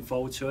 I'm looking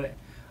forward to it,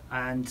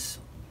 and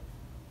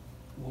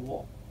well,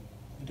 what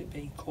would it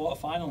be?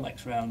 Quarter-final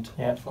next round.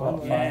 Yeah,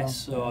 Quarter-final, Yeah,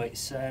 so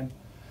it's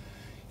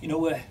you know,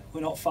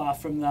 we're not far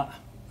from that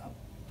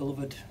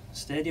beloved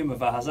stadium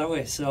of ours, are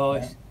we? So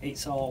Yeah.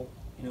 it's all,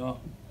 you know,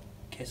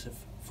 a case of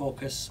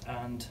focus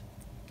and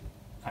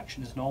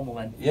action as normal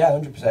then. Yeah,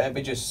 100%. It'll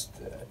be just,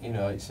 you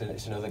know, it's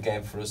another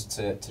game for us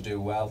to do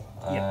well.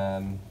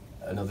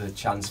 Another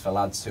chance for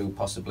lads who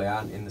possibly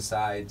aren't in the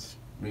side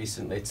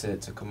recently to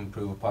come and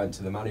prove a point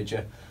to the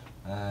manager.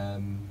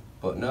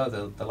 But no,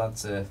 the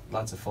lads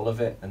are full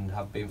of it and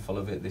have been full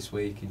of it this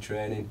week in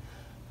training.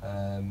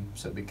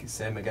 So it'll be the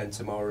same again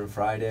tomorrow and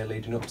Friday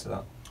leading up to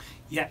that.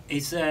 Yeah,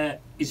 is there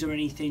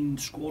anything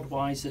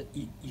squad-wise that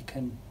you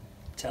can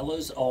tell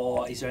us,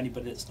 or is there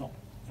anybody that's not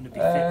going to be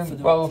fit for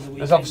the well, for the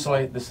there's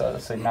weekend?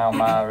 obviously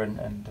Naumar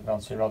and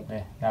Devontae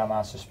Rodney.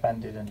 Naumar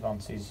suspended and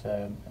Devontae's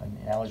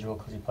ineligible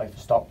because he played for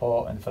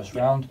Stockport in the first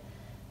round.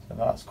 So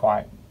that's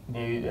quite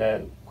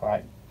new,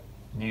 quite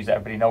news that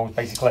everybody knows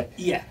basically.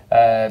 Yeah.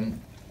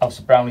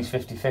 Also Brownley's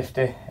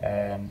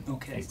 50-50.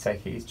 Okay.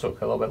 He's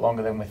took a little bit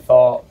longer than we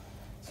thought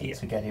Yeah.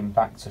 to get him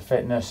back to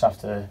fitness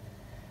after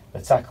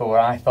the tackle where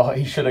I thought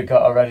he should have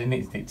got already, and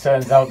it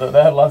turns out that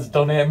their lad's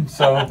done him.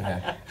 So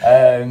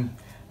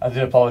I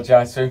did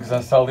apologise to him because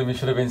I told him he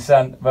should have been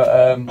sent. But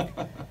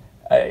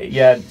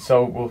yeah,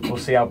 so we'll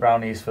see how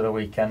Brownie is for the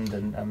weekend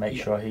and make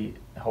sure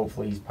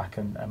hopefully he's back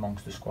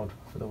amongst the squad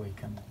for the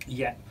weekend.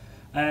 Yeah.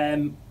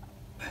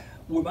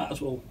 We might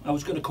as well. I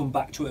was going to come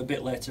back to it a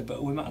bit later,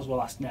 but we might as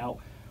well ask now.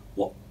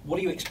 What are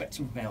you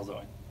expecting from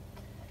Halesowen?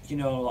 You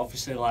know,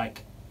 obviously,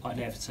 like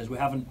Nathan says, we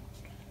haven't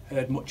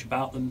heard much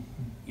about them.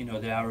 You know,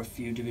 they are a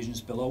few divisions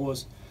below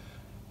us.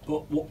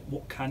 But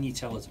what can you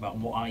tell us about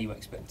them? What are you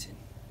expecting?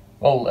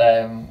 Well,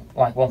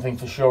 like one thing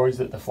for sure is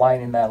that they're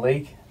flying in their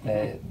league.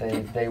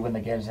 They win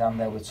the games in hand.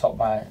 They were top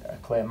by a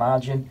clear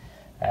margin.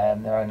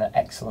 They're in an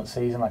excellent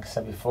season, like I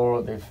said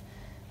before. They've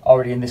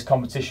already in this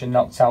competition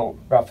knocked out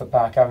Bradford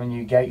Park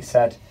Avenue,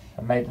 Gateshead,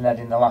 and Maidenhead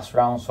in the last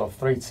round. So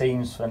 3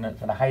 teams from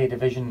a higher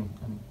division,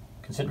 and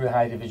considerably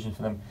higher division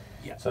for them.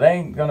 Yeah. So they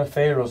ain't going to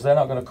fear us. They're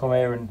not going to come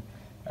here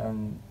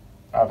and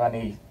have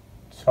any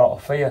sort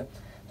of fear.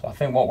 So I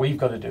think what we've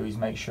got to do is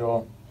make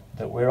sure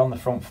that we're on the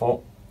front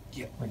foot.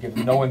 Yeah. We give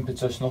them no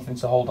impetus, nothing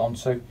to hold on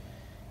to.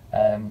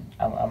 And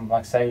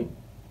like I say,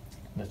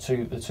 the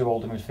two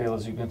older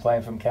midfielders who've been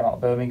playing for them came out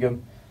of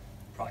Birmingham.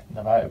 Right.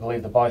 I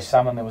believe the boy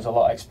Salmon, there was a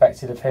lot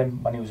expected of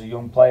him when he was a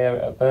young player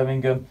at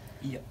Birmingham.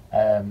 Yeah.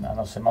 And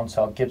also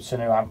Montel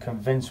Gibson, who I'm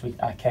convinced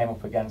I came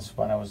up against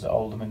when I was at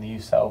Oldham in the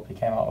youth setup. He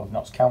came out of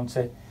Notts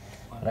County.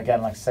 And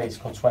again, like I say, he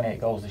scored 28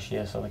 goals this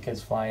year, so the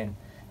kid's flying.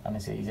 And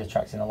he's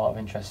attracting a lot of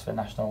interest for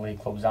National League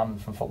clubs and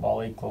from Football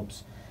League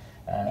clubs.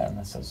 And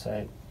that's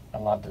a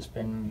lad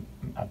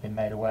I've been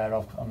made aware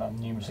of on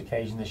numerous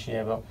occasions this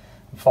year, but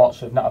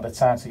unfortunately I've not had the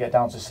time to get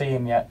down to see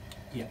him yet.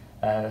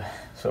 Yeah.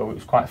 So it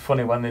was quite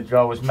funny when the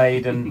draw was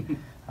made, and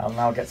I'll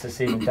now get to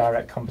see him in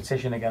direct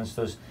competition against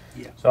us.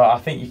 Yeah. So I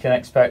think you can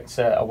expect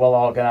a well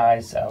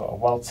organised, a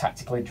well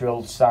tactically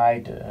drilled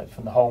side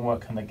from the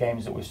homework and the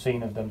games that we've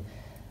seen of them.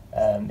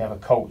 They have a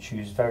coach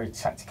who's very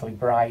tactically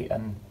bright,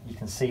 and you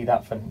can see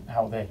that from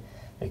how they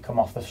come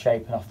off the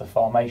shape and off the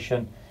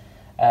formation.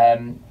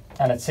 And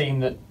a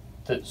team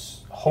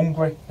that's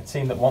hungry, a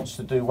team that wants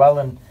to do well,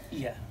 and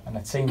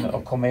a team that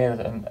will come here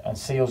and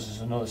see us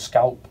as another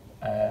scalp.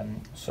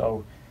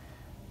 So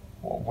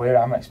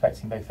I'm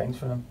expecting big things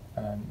from them,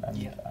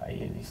 and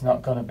it's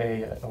not going to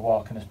be a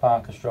walk in the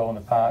park, a stroll in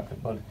the park,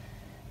 but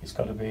it's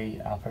got to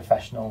be our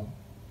professional.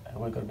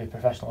 We've got to be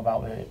professional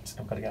about it.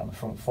 We've got to get on the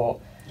front foot,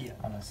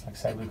 and like I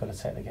say, we've got to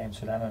take the game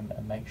to them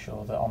and make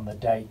sure that on the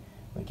day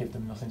we give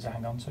them nothing to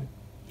hang on to.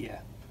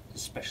 Yeah,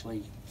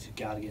 especially to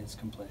guard against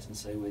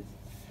complacency with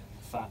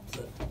the fact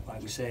that,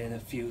 like we say, in a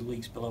few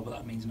leagues below, but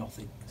that means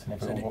nothing. So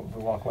if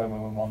we walk away and we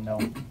win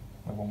 1-0,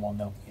 we won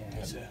 1-0. Yeah,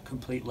 it's a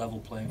complete level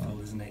playing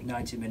field, isn't it?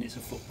 90 minutes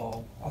of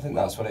football. I think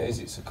that's what it is.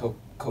 It's a cup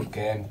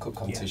game, cup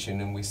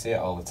competition, and we see it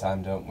all the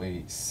time, don't we?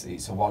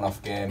 It's a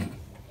one-off game.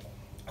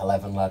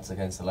 11 lads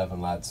against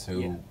 11 lads who,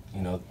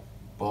 you know,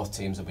 both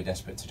teams will be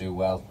desperate to do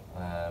well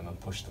and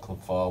push the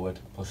club forward,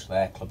 push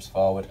their clubs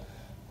forward.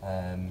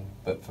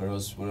 But for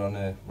us, we're on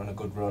a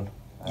good run.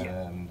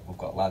 We've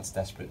got lads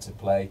desperate to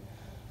play.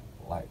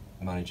 Like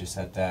the manager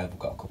said there, we've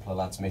got a couple of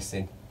lads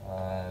missing.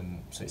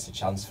 So it's a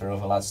chance for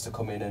other lads to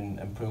come in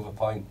and prove a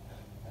point.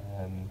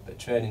 But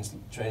trainings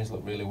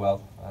look really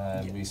well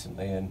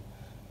recently, and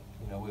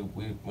you know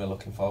we're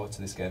looking forward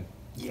to this game.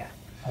 Yeah.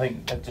 I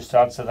think just to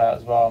add to that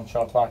as well, I'm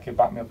sure Clarke will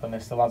back me up on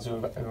this. The lads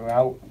who are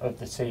out of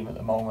the team at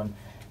the moment,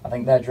 I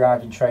think they're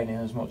driving training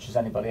as much as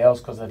anybody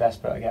else because they're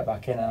desperate to get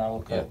back in. And I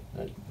look at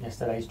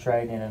yesterday's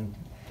training, and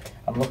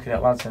I'm looking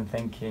at lads and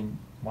thinking,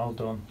 well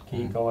done,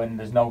 keep going.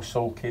 There's no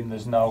sulking.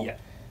 There's no,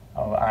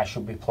 oh, I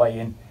should be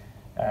playing.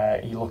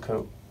 You look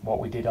at what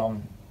we did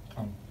on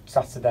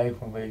Saturday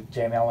when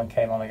Jamie Allen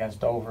came on against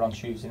Dover on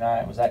Tuesday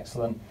night. It was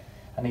excellent,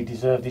 and he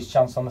deserved his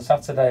chance on the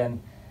Saturday.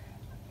 And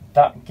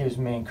that gives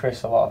me and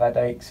Chris a lot of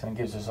headaches, and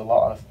gives us a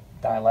lot of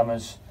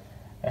dilemmas.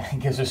 It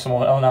gives us some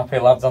unhappy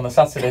lads on the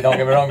Saturday, don't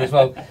get me wrong as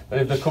well. But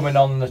if they're coming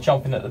on and they're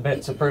chomping at the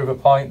bit to prove a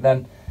point,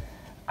 then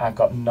I've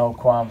got no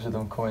qualms with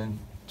them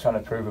trying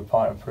to prove a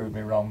point and prove me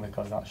wrong,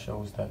 because that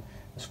shows that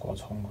the squad's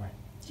hungry.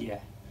 Yeah,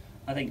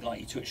 I think like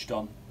you touched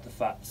on the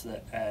fact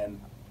that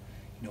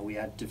you know, we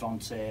had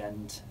Devontae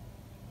and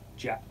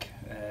Jack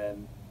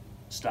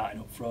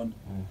starting up front.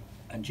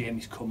 And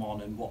Jamie's come on,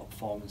 and what a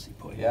performance he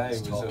put in. Yeah,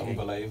 he was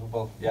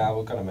unbelievable. Yeah,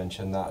 we're going to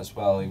mention that as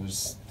well. He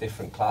was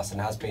different class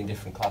and has been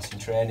different class in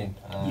training,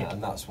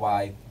 and that's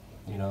why,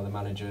 you know, the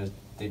manager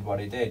did what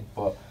he did.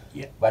 But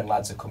when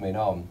lads are coming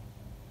on,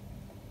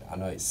 I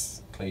know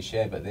it's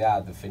cliche, but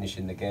they're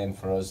finishing the game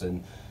for us,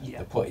 and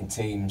they're putting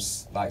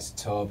teams like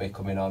Toby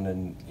coming on,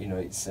 and you know,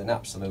 it's an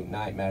absolute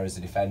nightmare as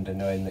a defender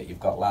knowing that you've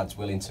got lads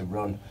willing to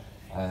run.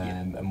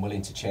 And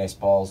willing to chase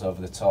balls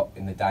over the top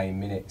in the dying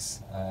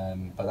minutes,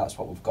 but that's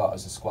what we've got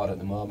as a squad at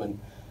the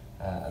moment,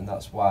 and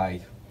that's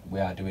why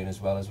we are doing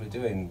as well as we're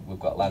doing. We've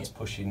got lads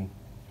pushing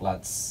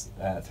lads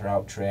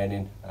throughout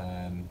training,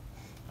 and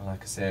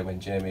like I say, when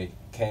Jamie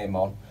came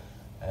on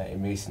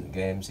in recent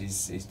games,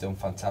 he's done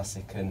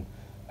fantastic, and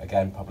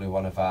again probably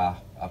one of our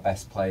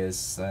best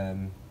players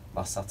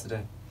last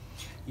Saturday.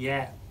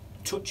 Yeah,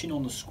 touching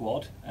on the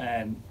squad,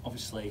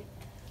 obviously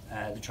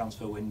the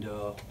transfer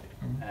window.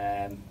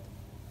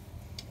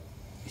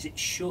 Is it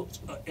shut?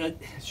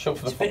 It's shut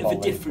for the football. It's a bit of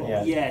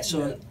a different,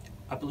 so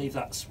I believe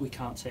we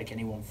can't take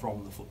anyone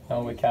from the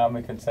football. No, we can.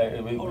 We can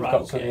take. We've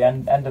got to the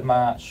end of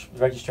March.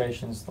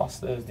 Registrations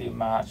last Thursday of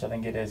March, I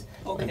think it is.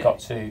 Okay. We've got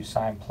to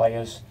sign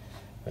players.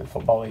 But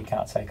Football League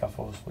can't take off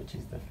us, which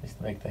is the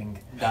big thing.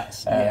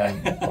 That's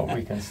but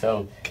we can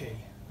still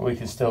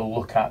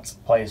look at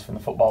players from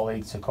the Football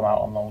League to come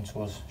out on loan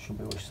to us, should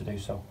we wish to do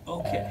so.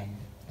 Okay.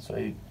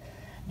 So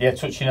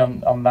touching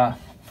on that,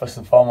 first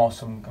and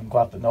foremost, I'm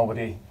glad that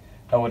nobody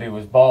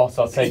was bought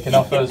or taken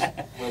off us.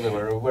 Well, they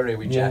were worried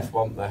with Jeff,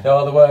 weren't they?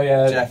 No, they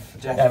were,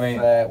 Jeff I mean,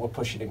 were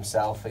pushing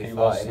himself. He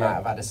thought he might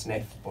have had a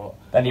sniff, but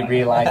then he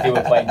realised he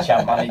were playing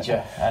champ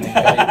manager, and he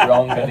got it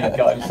wrong, and he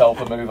got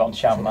himself a move on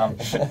champ man.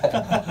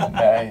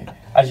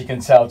 As you can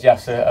tell,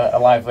 Jeff's a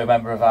lively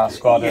member of our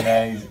squad,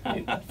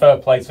 and fair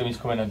play to him. He's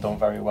come in and done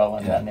very well,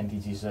 and he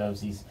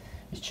deserves. He's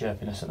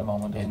chirping us at the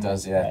moment. He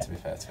does, to be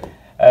fair to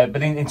him.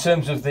 But in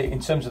terms of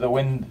the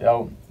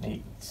window,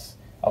 it's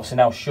obviously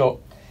now shut.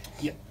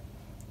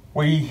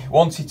 We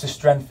wanted to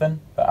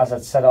strengthen, but as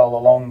I'd said all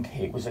along,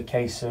 it was a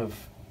case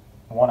of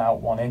one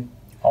out, one in.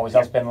 Always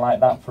has been like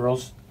that for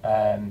us.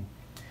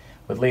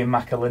 With Liam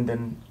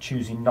McAlinden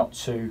choosing not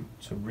to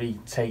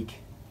retake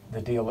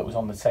the deal that was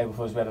on the table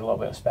for us, we had a little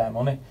bit of spare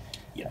money.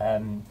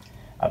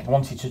 I'd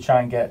wanted to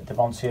try and get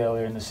Devontae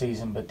earlier in the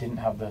season, but didn't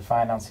have the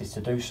finances to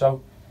do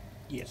so.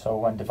 So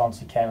when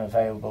Devontae came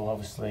available,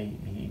 obviously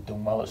he'd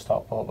done well at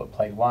Stockport, but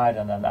played wide,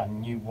 and I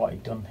knew what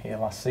he'd done here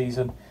last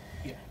season.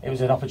 It was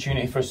an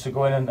opportunity for us to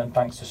go in, and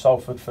thanks to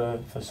Salford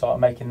for sort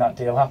of making that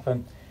deal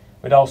happen.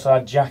 We'd also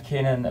had Jack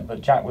in, but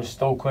Jack was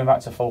still coming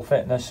back to full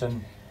fitness,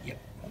 and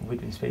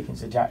we'd been speaking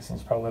to Jack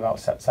since probably about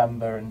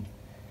September,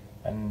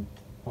 and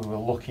we were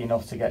lucky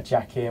enough to get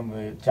Jack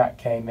in. Jack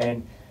came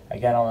in,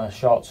 again on a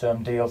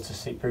short-term deal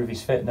to prove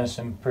his fitness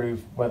and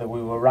prove whether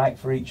we were right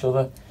for each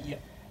other. Yeah.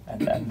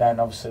 And then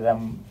obviously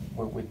then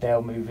with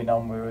Dale moving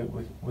on,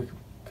 we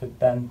could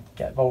then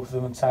get both of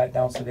them and tie it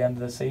down to the end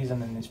of the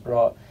season, and it's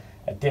brought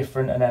a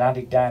different and an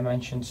added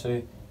dimension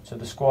to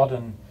the squad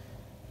and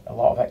a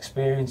lot of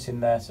experience in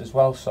there as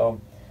well.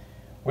 So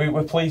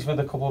we're pleased with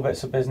a couple of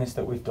bits of business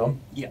that we've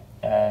done. Yeah.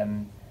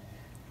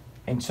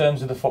 In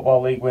terms of the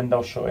Football League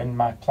window shutting,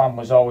 my plan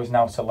was always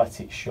now to let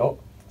it shut,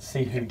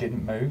 see who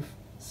didn't move,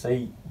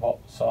 see what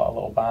sort of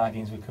little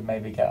bargains we could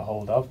maybe get a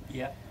hold of.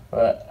 Yeah.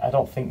 But I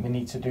don't think we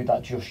need to do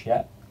that just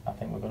yet. I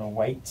think we're going to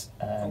wait,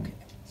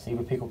 see if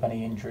we pick up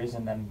any injuries,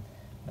 and then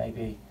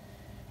maybe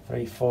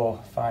 3,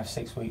 4, 5,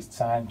 6 weeks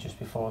time, just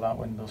before that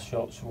window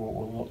shuts,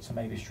 we'll look to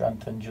maybe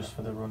strengthen just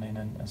for the running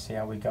and see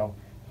how we go.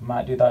 We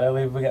might do that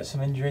early if we get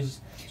some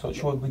injuries,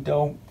 touch wood we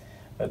don't,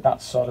 but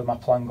that's sort of my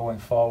plan going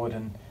forward.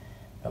 And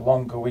the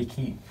longer we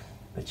keep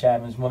the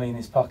chairman's money in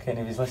his pocket, and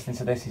if he's listening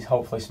to this, he's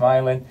hopefully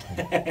smiling,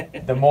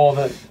 the more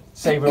that,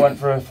 say we went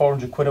for a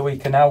 400 quid a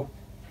week now,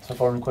 so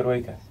 400 quid a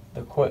week,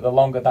 the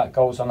longer that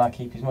goes on, I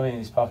keep his money in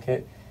his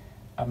pocket,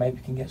 and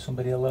maybe can get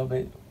somebody a little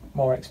bit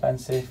more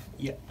expensive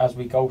as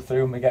we go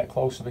through and we get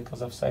closer,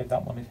 because I've saved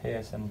that money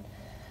here. And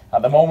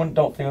at the moment,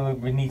 don't feel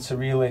we need to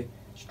really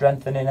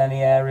strengthen in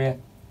any area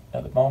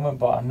at the moment,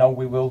 but I know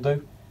we will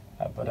do.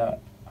 I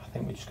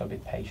think we just got to be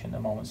patient at the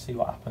moment, see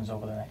what happens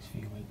over the next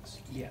few weeks.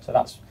 Yeah. So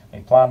that's my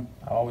plan.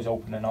 I'm always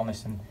open and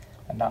honest, and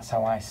that's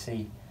how I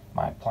see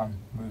my plan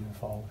moving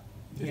forward.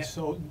 Yeah.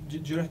 So do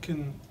you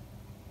reckon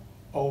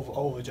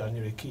over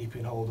January,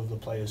 keeping hold of the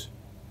players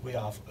we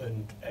have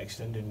and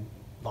extending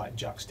like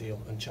Jack's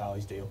deal and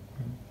Charlie's deal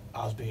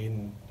as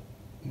being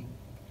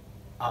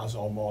as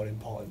or more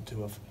important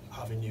to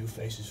having new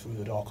faces through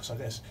the door? Because I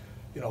guess,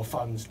 you know,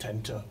 fans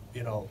tend to,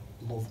 you know,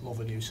 love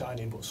a new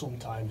signing, but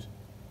sometimes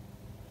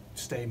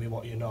staying with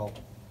what you know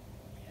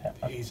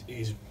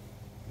is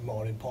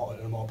more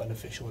important and more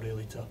beneficial,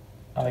 really.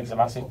 I think it's a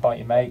massive point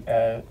you make.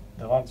 The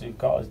lads who've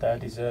got us there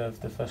deserve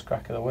the first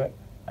crack of the whip.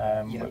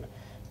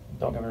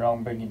 Don't get me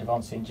wrong, bringing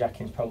Devontae and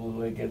Jack in's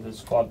probably give the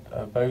squad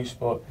a boost,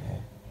 but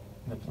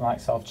the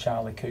likes of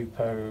Charlie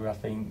Cooper, who I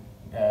think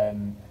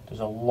does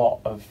a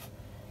lot of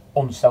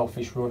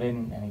unselfish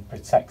running, and he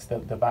protects the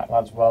back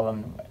lads well,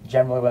 and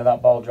generally when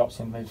that ball drops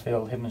in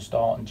midfield, him and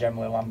Staunton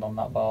generally land on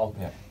that ball,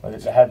 whether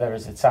it's a header,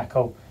 as a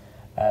tackle,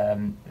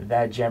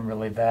 they're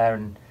generally there,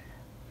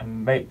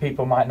 and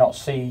people might not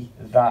see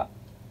that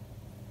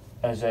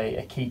as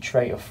a key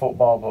trait of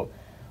football, but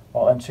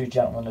what them two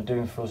gentlemen are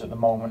doing for us at the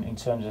moment in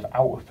terms of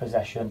out of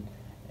possession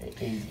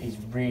is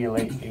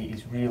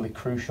really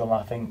crucial. And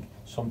I think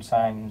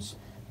sometimes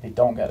they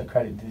don't get the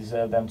credit they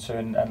deserve them to.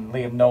 And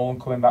Liam Nolan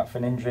coming back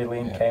from an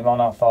injury, came on,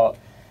 I thought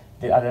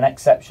they had an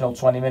exceptional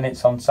 20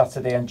 minutes on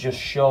Saturday and just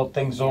showed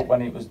things up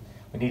when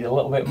we needed a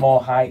little bit more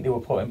height. They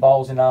were putting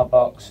balls in our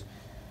box.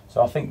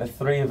 So I think the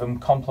three of them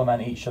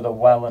complement each other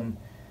well, and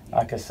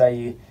like I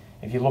say,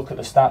 if you look at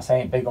the stats, I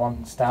ain't big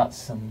on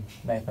stats, and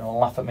Nathan will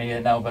laugh at me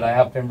here now, but I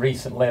have been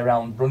recently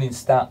around running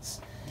stats.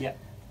 Yeah.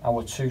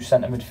 Our two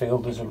centre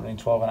midfielders are running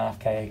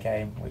 12.5k a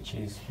game, which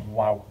is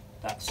wow.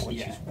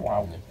 Is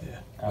wow.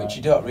 Yeah. Which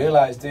you don't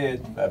realise, do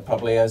you?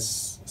 Probably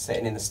as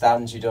sitting in the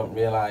stands, you don't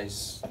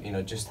realise, you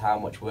know, just how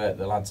much work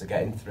the lads are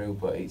getting through.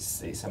 But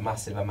it's a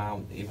massive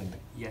amount. Even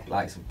the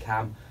likes of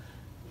Cam,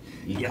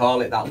 you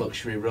call it that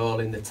luxury role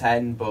in the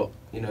 10, but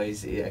you know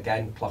he's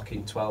again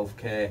clocking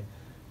 12k.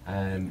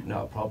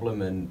 Not a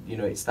problem, and you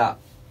know it's that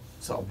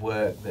sort of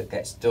work that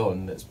gets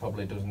done that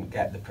probably doesn't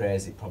get the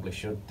praise it probably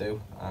should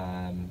do.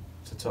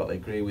 So totally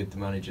agree with the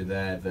manager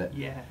there that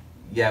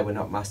we're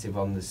not massive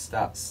on the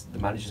stats. The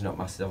manager's not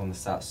massive on the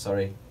stats,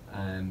 sorry,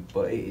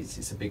 but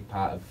it's a big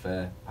part of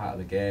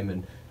the game,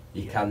 and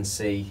you can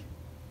see,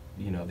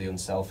 you know, the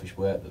unselfish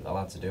work that the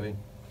lads are doing.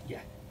 Yeah.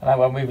 And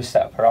when we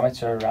set a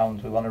parameter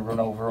around, we want to run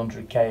over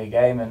 100k a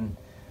game, and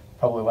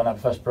probably when I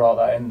first brought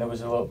that in, there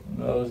was a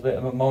bit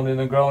of a moaning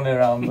and groaning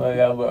around.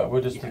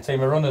 We're just a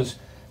team of runners,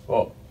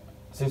 but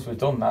since we've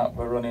done that,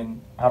 we're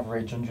running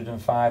average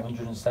 105,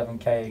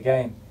 107k a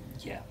game.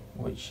 Yeah.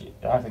 Which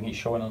I think it's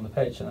showing on the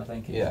pitch, and I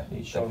think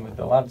it's showing with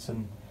the lads.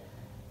 And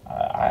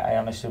I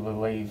honestly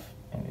believe,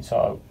 I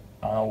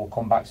know we'll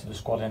come back to the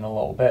squad in a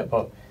little bit,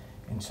 but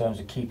in terms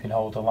of keeping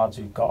hold of the lads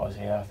who've got us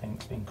here, I think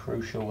it's been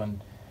crucial,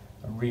 and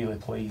I'm really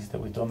pleased that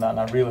we've done that, and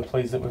I'm really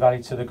pleased that we've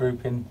added to the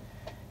group in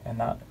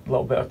that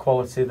little bit of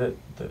quality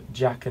that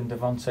Jack and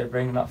Devontae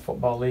bring, that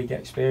Football League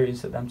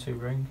experience that them two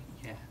bring.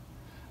 Yeah.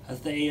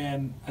 Have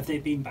they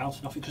been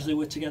bouncing off it, because they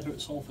were together at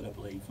Salford, I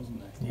believe,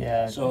 wasn't they?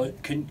 Yeah. So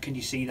can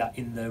you see that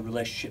in the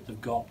relationship they've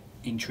got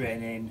in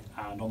training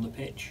and on the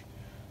pitch?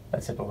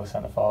 They're typical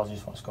centre forwards,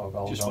 just want to score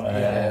goals, don't they?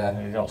 Yeah.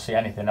 You don't see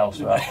anything else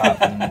apart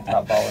from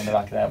that ball in the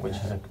back of the net, which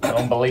is an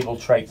unbelievable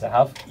trait to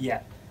have.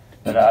 Yeah.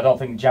 But I don't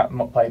think Jack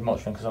played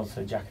much for him, because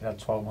obviously Jack had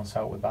 12 months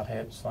out with bad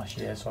hips last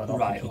year, so I don't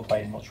think he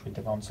played much with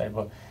Devontae.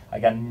 But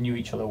again, knew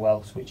each other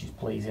well, which is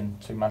pleasing.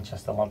 Two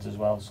Manchester lads as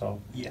well,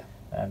 so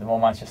the more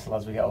Manchester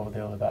lads we get over the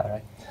hill, the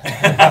better,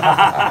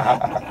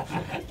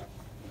 eh?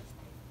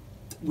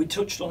 We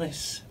touched on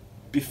this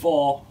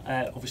before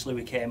obviously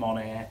we came on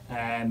air,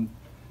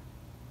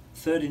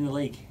 third in the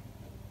league.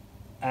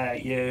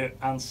 Your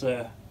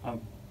answer,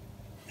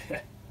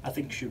 I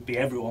think, should be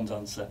everyone's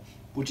answer.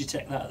 Would you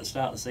take that at the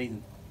start of the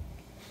season?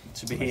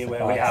 To be here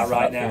where we are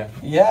right now?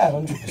 Yeah,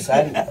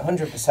 100%.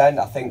 100%.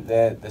 I think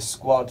the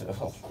squad,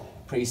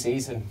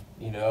 pre-season,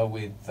 you know,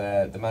 with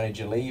the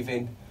manager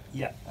leaving,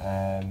 yeah,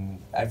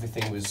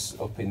 everything was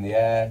up in the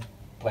air.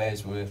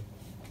 Players were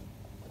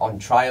on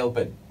trial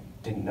but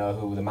didn't know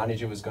who the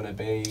manager was going to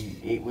be.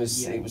 It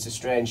was a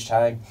strange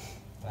time.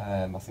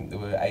 I think there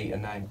were 8 or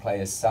 9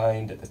 players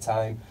signed at the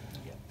time.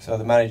 Yeah. So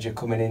the manager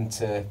coming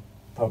into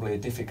probably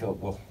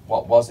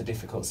what was a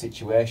difficult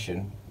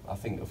situation, I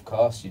think, of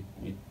course,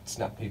 you'd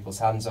snap people's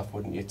hands off,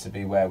 wouldn't you, to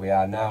be where we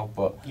are now.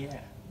 But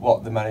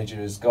what the manager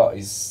has got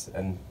is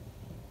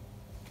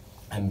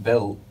and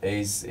built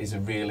is a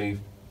really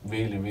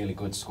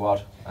good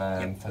squad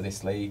for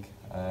this league.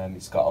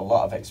 It's got a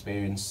lot of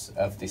experience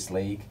of this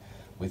league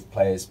with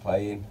players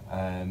playing,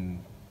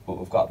 but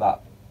we've got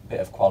that bit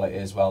of quality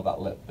as well, that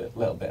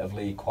little bit of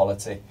league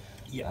quality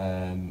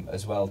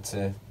as well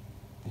to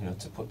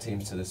put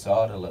teams to the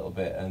sword a little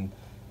bit. And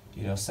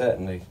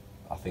certainly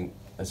I think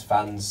as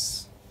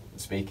fans,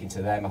 speaking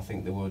to them, I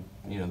think they would,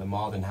 they're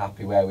more than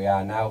happy where we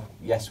are now.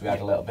 Yes, we had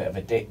a little bit of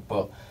a dip,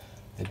 but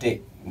the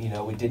dip,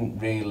 we didn't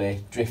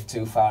really drift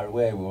too far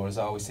away. We were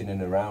always in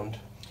and around.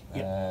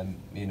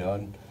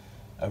 And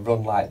a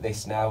run like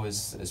this now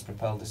has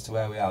propelled us to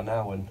where we are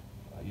now. And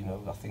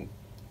I think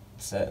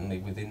certainly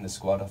within the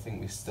squad, I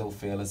think we still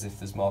feel as if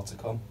there's more to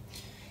come.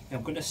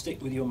 I'm going to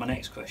stick with you on my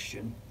next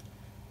question.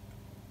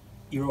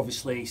 You're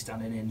obviously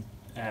standing in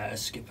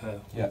as skipper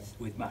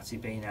with Matty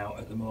being out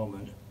at the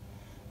moment.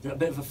 Is that a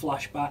bit of a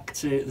flashback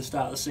to the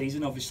start of the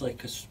season? Obviously,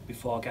 because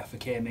before Gaffer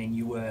came in,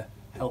 you were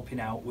helping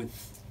out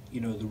with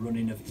the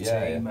running of the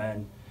team,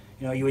 and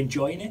are you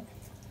enjoying it?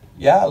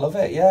 Yeah, I love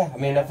it. Yeah, I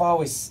mean, I've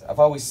always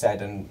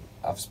said, and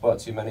I've spoken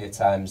to you many a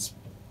times,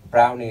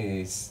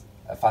 Brownie is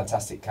a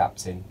fantastic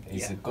captain.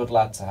 He's a good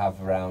lad to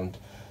have around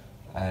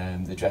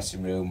the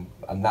dressing room,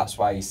 and that's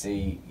why you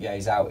see,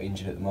 he's out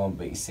injured at the moment,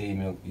 but you see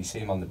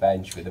him on the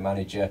bench with the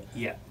manager.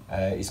 Yeah.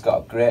 He's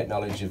got a great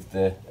knowledge of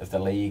the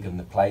league and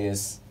the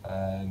players,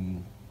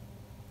 and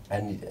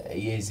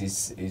he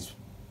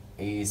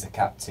is a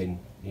captain.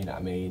 You know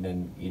what I mean?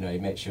 And he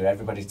makes sure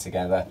everybody's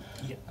together.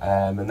 Yeah.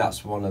 And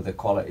that's one of the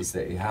qualities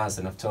that he has,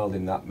 and I've told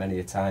him that many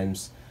a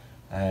times.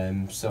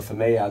 So for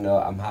me, I know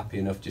I'm happy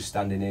enough just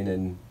standing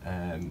in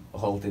and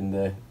holding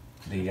the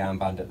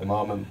armband at the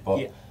moment,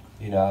 but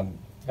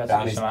You've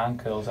had to do some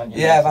ankles, haven't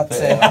you? Yeah, I've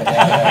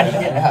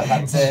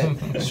had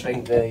to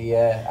shrink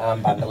the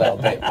armband a little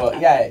bit. But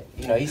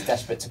he's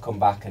desperate to come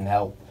back and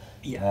help.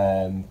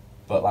 Yeah.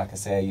 But like I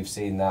say, you've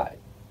seen that.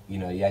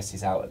 Yes,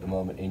 he's out at the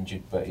moment,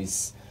 injured, but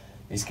he's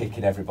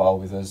kicking every ball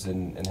with us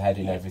and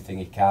heading everything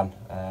he can,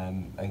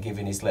 and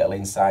giving his little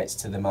insights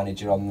to the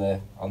manager on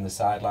the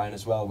sideline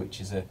as well, which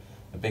is a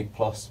big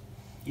plus.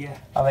 Yeah.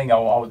 I think I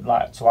would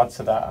like to add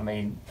to that. I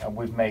mean,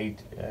 we've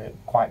made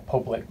quite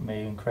public,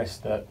 me and Chris,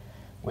 that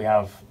we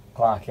have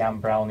Clarke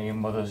and Brownie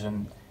and others,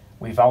 and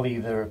we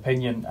value their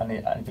opinion, and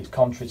if it's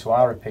contrary to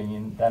our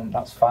opinion, then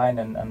that's fine.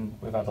 And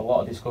we've had a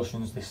lot of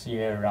discussions this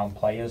year around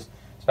players,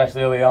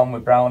 especially early on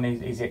with Brownie.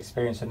 He's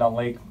experienced in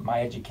non-league.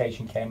 My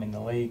education came in the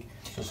league,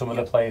 so some of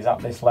the players at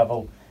this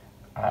level,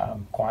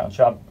 I'm quite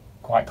unsure. I'm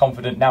quite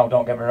confident now,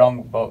 don't get me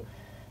wrong, but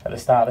at the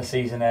start of the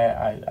season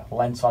I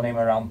lent on him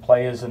around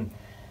players, and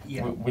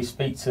we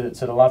speak to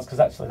the lads, because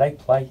actually they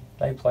play,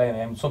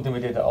 and something we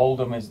did at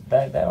Oldham is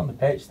they're on the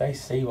pitch, they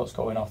see what's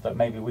going off that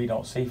maybe we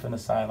don't see from the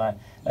sideline.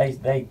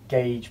 They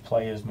gauge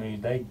players'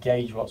 mood, they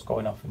gauge what's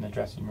going off in the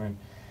dressing room.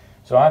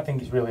 So I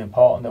think it's really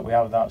important that we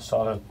have that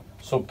sort of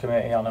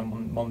subcommittee on a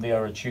Monday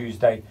or a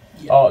Tuesday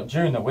or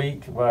during the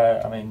week,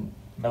 where, I mean,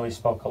 Millie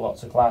spoke a lot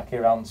to Clarke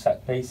around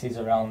set pieces,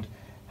 around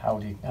how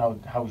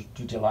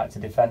did you like to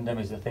defend them,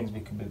 is there things we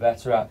could be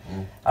better at,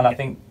 and I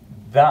think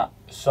that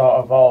sort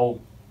of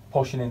all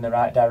pushing in the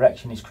right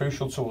direction is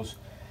crucial to us.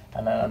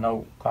 And I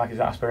know Clarke's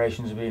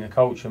aspirations of being a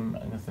coach, and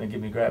nothing would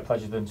give me greater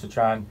pleasure than to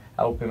try and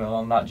help him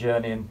along that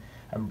journey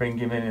and bring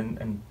him in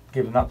and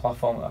give him that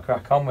platform to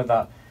crack on with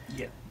that.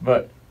 Yeah.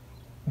 But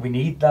we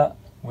need that.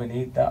 We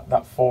need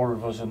that 4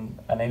 of us, and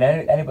in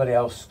anybody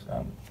else.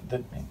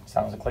 It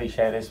sounds a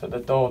cliche this, but the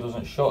door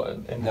doesn't shut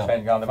in the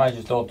training ground. The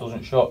manager's door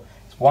doesn't shut.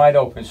 It's wide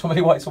open. If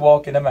somebody wants to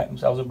walk in and make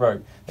themselves a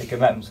brew, they can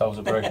make themselves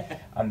a brew,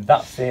 and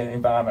that's the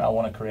environment I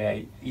want to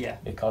create. Yeah.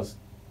 Because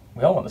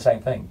we all want the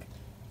same thing.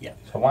 Yeah.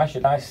 So why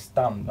should I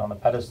stand on a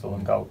pedestal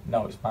and go,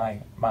 no, it's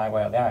my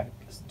way or the eye?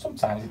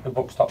 Sometimes if the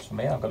buck stops for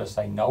me, I've got to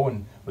say no,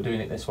 and we're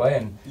doing it this way,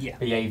 and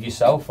behave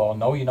yourself, or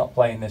no, you're not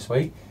playing this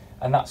week,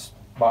 and that's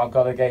what I've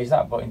got to gauge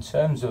that. But in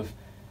terms of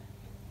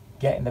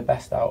getting the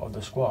best out of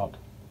the squad,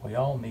 we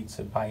all need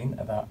to buy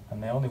into that,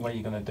 and the only way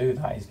you're going to do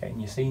that is getting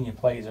your senior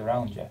players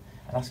around you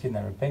and asking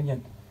their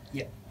opinion.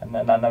 Yeah. And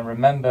I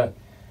remember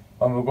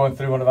when we were going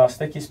through one of our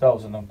sticky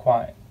spells, and I'm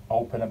quite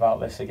open about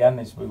this again,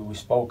 is we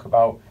spoke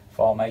about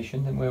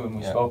formation, didn't we? When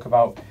we spoke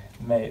about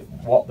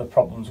what the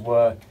problems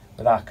were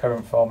our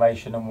current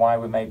formation and why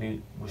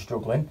we were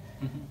struggling.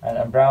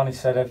 And Brownie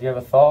said, have you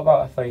ever thought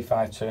about a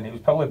 3-5-2? And it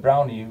was probably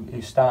Brownie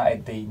who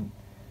started the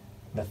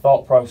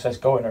thought process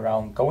going to a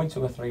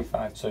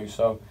 3-5-2.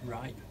 So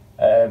Right.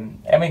 I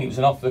mean, it was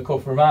an off the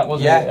cuff remark,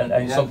 wasn't Yeah, it? And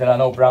it's yeah. something I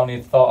know Brownie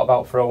had thought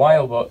about for a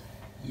while, but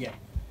Yeah.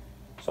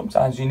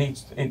 sometimes you need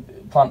to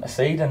plant a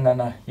seed and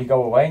then you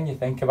go away and you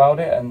think about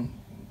it, and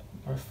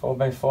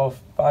maybe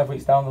 4-5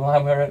 weeks down the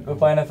line we're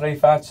playing a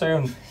 3-5-2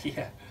 and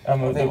Yeah. I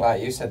think,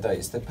 like you said, though,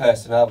 it's the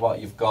personnel what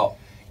you've got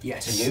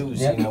Yes. to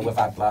use. Yeah. You know, we've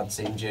had lads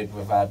injured,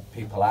 we've had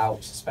people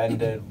out,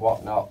 suspended,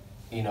 whatnot.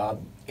 You know,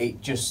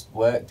 it just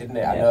worked, didn't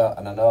it? Yeah.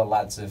 I know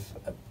lads are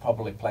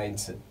probably playing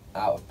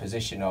out of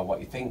position, or what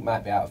you think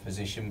might be out of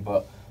position,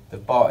 but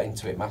they've bought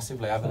into it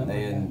massively, haven't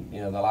they? And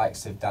you know, the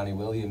likes of Danny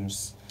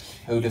Williams,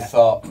 who'd have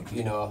thought,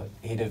 you know,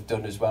 he'd have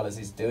done as well as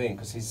he's doing,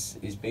 because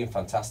he's been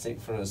fantastic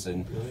for us,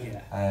 and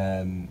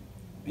Yeah.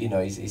 you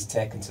know, he's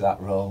taken to that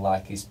role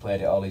like he's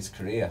played it all his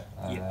career.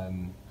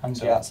 And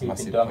So Jeff that's a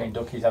massive. I mean,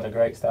 Ducky's had a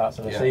great start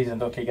to the Yeah. season.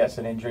 Ducky gets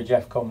an injury,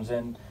 Jeff comes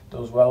in,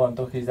 does well, and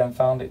Ducky's then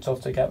found it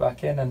tough to get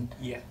back in. And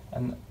Yeah.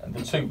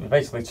 the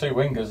basically two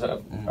wingers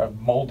that have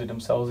moulded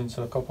themselves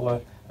into a couple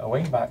of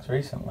wing backs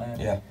recently.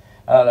 Yeah.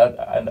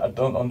 And I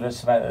don't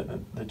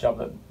underestimate the job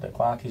that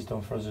Clarke has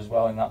done for us as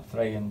well in that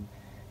 3, and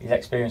his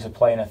experience of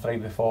playing a 3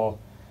 before,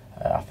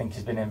 I think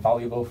has been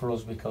invaluable for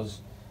us, because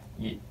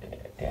it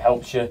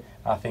helps you.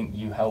 I think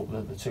you help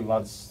the two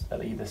lads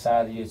at either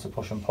side of you to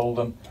push and pull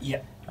them.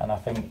 Yeah. And I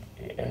think,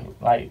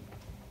 like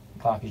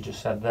Clarke has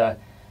just said there,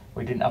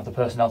 we didn't have the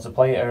personnel to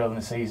play it early in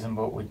the season,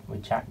 but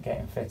with Jack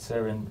getting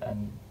fitter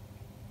and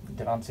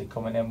Devante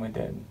coming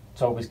in,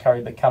 Toby's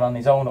carried the can on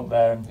his own up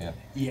there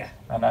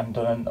and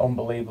done an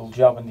unbelievable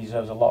job, and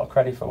deserves a lot of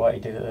credit for what he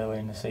did earlier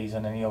in the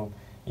season. And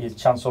his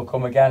chance will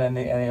come again, and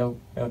he'll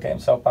get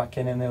himself back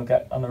in, and he'll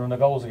get on the run of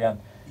goals again.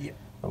 Yeah.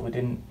 But we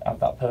didn't have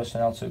that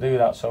personnel to do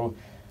that. So,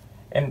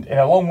 in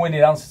a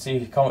long-winded answer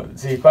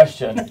to your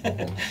question,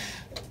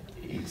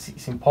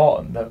 it's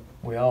important that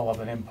we all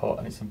have an input,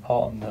 and it's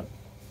important that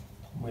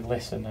we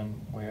listen, and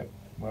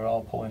we're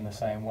all pulling the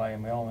same way,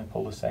 and we only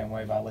pull the same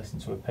way by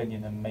listening to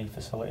opinion, and me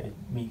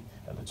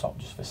at the top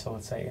just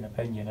facilitating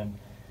opinion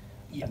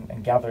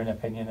and gathering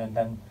opinion, and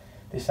then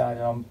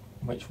deciding on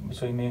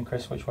between me and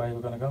Chris which way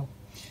we're going to go.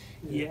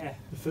 Yeah.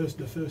 The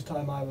first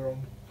time I were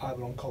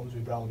on comms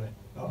with Brownie,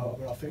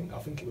 I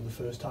think it was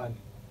the first time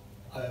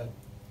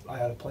I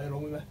had a player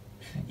on with me.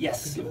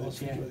 Yes. I think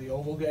it was the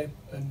Oval game,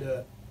 and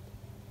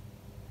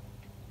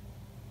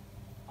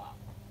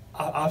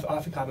I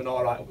think I'm an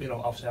alright. You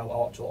know, obviously I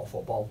watch a lot of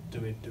football,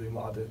 doing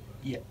what I do.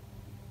 Yeah.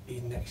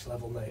 He's next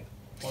level, mate.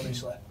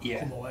 Honestly, Yeah. I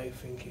come away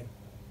thinking,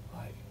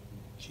 like,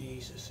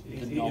 Jesus.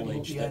 The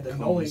knowledge that the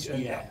comes, knowledge,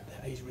 and yeah.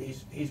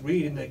 he's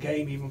reading the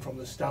game even from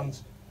the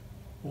stands.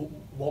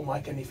 Wasn't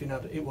like anything.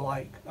 It was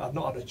like I've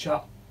not had a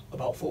chat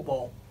about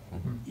football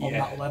on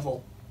that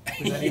level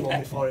with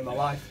anyone before in my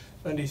life,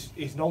 and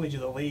his knowledge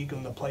of the league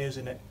and the players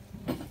in it.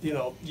 You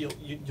know,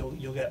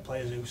 you'll get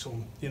players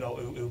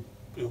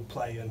who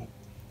play,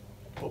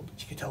 but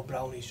you can tell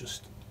Brownie's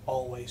just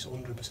always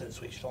 100%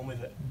 switched on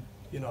with it.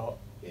 You know,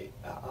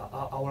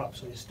 I was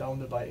absolutely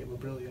astounded by it. It was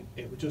brilliant.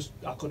 It was just,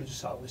 I could have just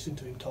sat and listened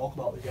to him talk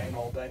about the game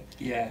all day.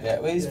 Yeah.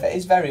 Well,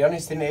 he's very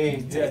honest, isn't he?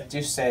 Yeah.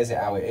 Just says it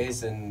how it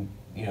is, and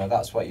you know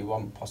that's what you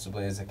want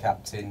possibly as a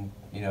captain.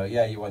 You know,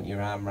 you want your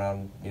arm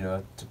round,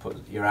 to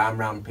put your arm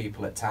round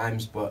people at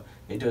times, but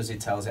he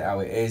tells it how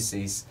it is.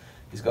 He's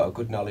got a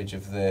good knowledge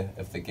of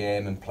the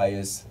game and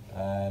players,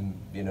 and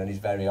he's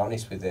very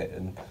honest with it.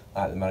 And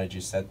like the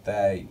manager said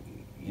there,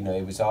 he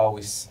was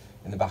always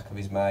in the back of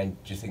his mind,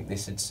 do you think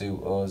this would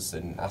suit us,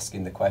 and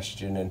asking the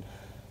question. And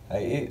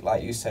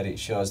like you said, it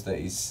shows that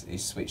he's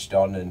switched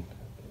on and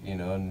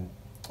and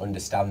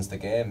understands the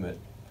game.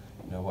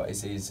 What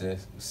is he? He's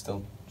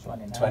still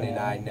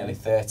 29, nearly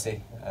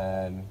 30.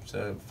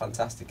 So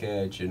fantastic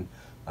age, and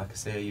like I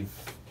say,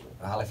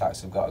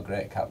 Halifax have got a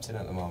great captain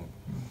at the moment.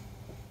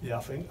 Yeah,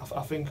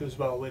 I think as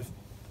well, with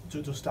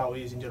just how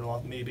he is in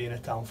general, me being a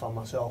Town fan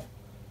myself,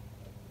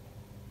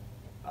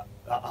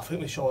 I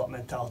think we show that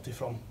mentality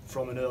from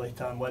an early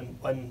time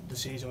when the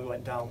season we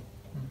went down,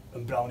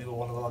 and Brownie were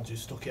one of the lads who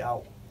stuck it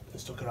out and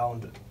stuck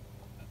around,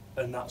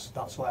 and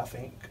that's why I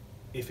think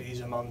if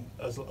he's a man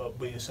as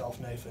with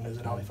yourself, Nathan, as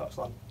an Halifax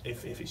lad,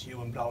 if it's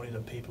you and Brownie,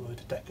 then people who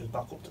take us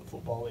back up to the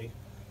Football League.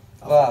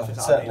 I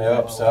certainly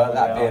hope so.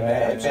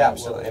 It'd be Yeah,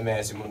 absolutely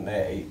amazing, wouldn't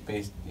it?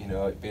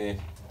 It'd be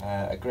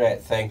a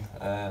great thing,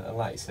 and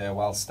like you say,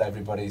 whilst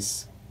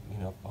everybody's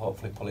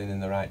hopefully pulling in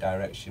the right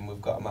direction,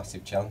 we've got a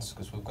massive chance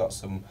because we've got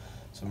some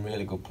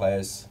really good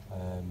players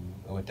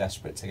who are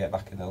desperate to get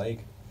back in the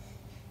league.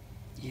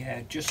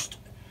 Yeah, just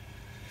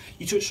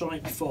you touched on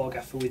it before,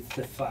 Gaffer, with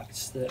the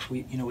fact that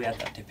we had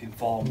that dip in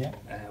form. Yeah.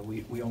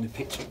 We only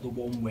picked up the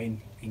one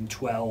win in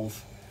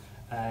 12.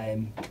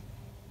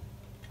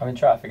 I've been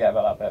trying to forget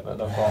about that bit, but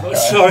don't go on.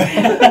 Sorry.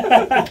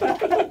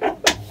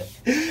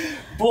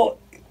 But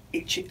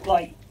it,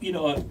 like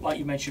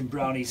you mentioned,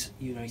 Brownie's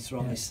he's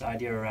thrown this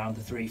idea around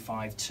the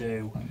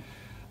 3-5-2.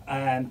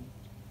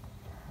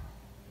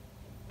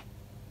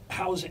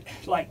 how's it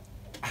like?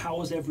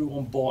 How has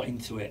everyone bought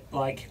into it?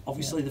 Like,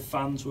 obviously the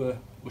fans were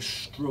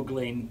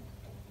struggling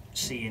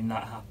seeing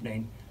that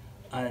happening,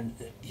 and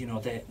you know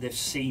they've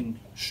seen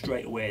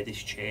straight away this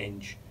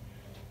change.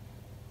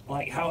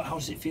 Like, how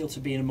does it feel to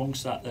be in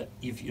amongst that? That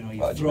you've What do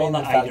you thrown mean that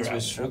the fans idea were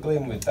out?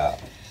 struggling with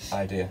that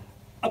idea?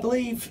 I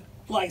believe,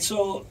 like,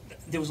 so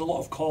there was a lot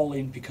of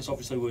calling because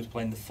obviously we were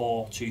playing the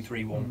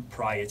 4-2-3-1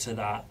 prior to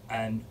that,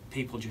 and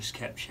people just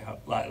kept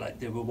shouting like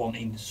they were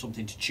wanting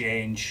something to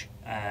change.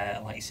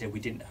 Like you said, we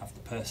didn't have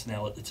the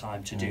personnel at the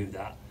time to do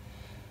that.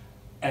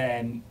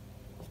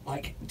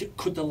 Like,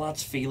 could the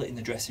lads feel it in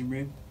the dressing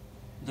room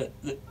that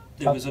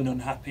there was an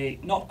unhappy?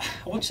 Not,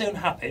 I wouldn't say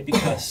unhappy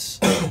because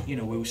we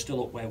were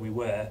still up where we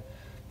were,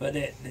 but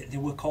they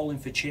were calling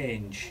for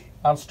change.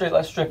 Let's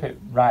strip it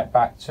right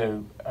back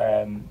to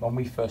when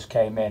we first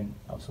came in.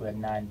 Obviously, we had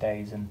 9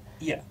 days, and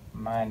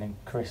mine and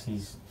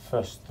Chrissy's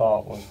first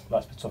thought was,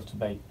 let's be tough to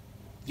beat.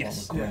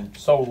 Yes. We're coming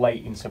so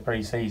late into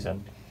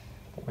pre-season,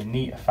 but we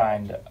need to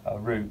find a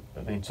route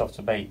of being tough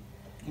to beat.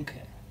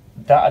 Okay.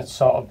 That had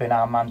sort of been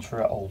our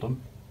mantra at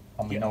Oldham,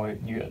 and we knew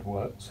it had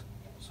worked.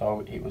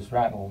 So it was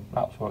right. Well,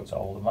 that's worked at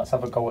Oldham. Let's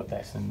have a go at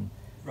this, and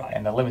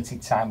in the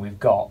limited time we've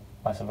got,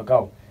 let's have a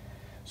go.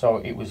 So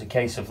it was a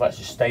case of let's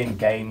just stay in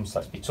games,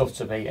 let's be tough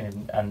to beat,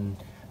 and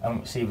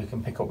see if we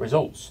can pick up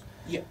results.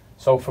 Yeah.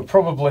 So for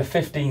probably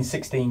 15,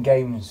 16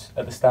 games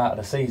at the start of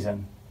the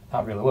season,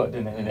 that really worked,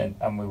 didn't it?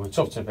 And we were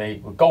tough to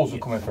beat. Goals were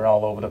coming from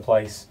all over the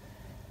place,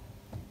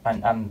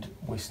 and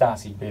we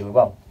started really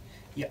well.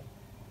 Yeah.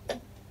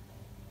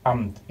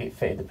 And it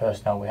fitted the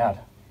personnel we had.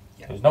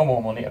 Yeah. There was no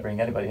more money to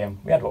bring anybody in.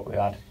 We had what we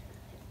had.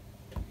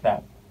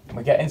 Now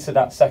we get into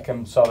that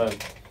second third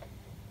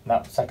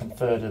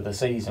of the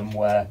season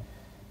where,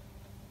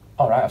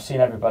 all right, I've seen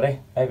everybody.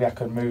 Maybe I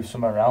could move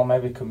some around.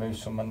 Maybe I could move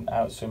someone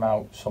out,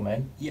 some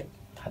in. Yeah.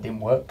 That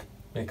didn't work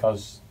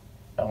because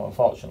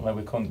unfortunately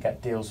we couldn't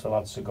get deals for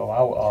lads to go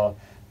out.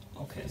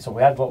 So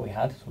we had what we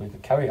had. So we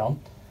could carry on.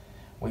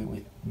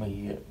 We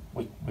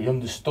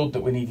understood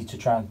that we needed to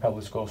try and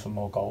probably score some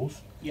more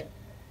goals. Yeah.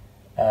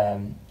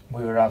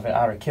 We were having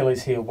our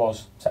Achilles heel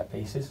was set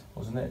pieces,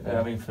 wasn't it?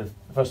 I mean, for the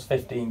first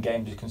 15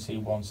 games you can see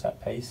one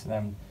set piece, and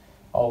then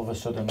all of a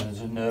sudden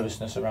there's a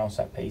nervousness around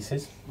set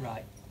pieces.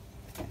 Right.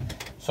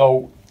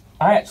 So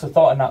I actually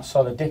thought in that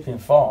sort of dip in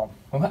form,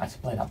 we weren't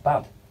actually playing that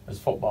bad as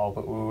football,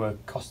 but we were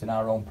costing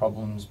our own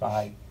problems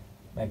by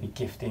maybe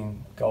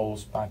gifting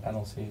goals by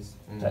penalties.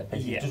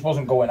 It just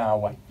wasn't going our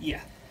way.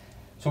 Yeah.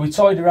 So we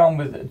toyed around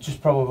with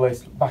just probably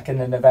back in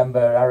the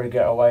November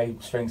Harrogate away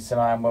strings to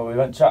mind where we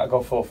went try to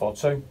go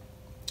 4-4-2.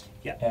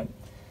 Yeah.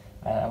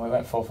 And we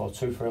went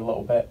 4-4-2 for a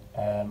little bit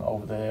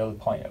over the early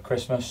point of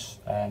Christmas.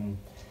 And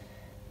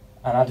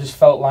I just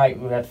felt like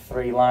we had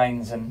 3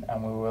 lines and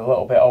we were a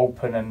little bit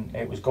open, and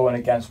it was going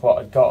against what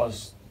had got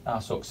us our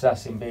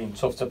success in being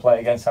tough to play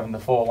against, having the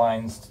 4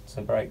 lines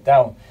to break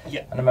down.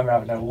 Yeah. And I remember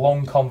having a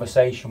long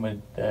conversation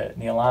with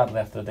Neil Ardley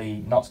after the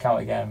Notts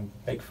County game,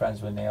 big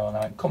friends with Neil, and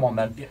I went, come on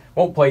then,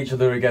 won't play each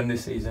other again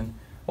this season.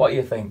 What do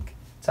you think?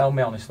 Tell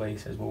me honestly. He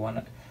says,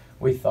 well,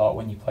 we thought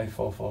when you play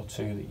 4-4-2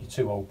 that you're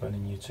too open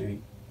and you're too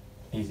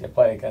easy to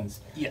play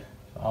against. Yeah.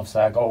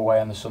 Obviously I go away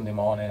on the Sunday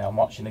morning, I'm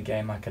watching the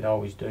game like I'd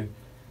always do,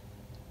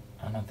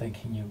 and I'm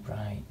thinking, you're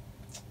right.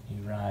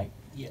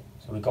 Yeah.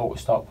 So we go to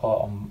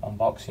Stockport on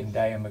Boxing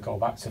Day, and we go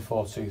back to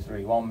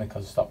 4-2-3-1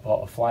 because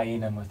Stockport are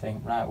flying, and we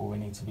think, right, well, we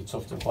need to be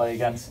tough to play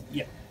against.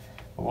 Yeah.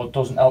 But what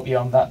doesn't help you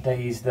on that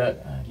day is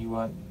that you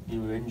were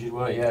injured,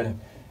 weren't you?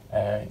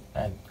 And,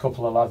 a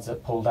couple of lads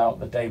that pulled out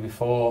the day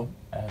before,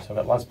 so I've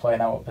got lads playing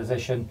out of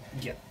position.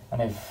 Yeah.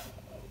 And if,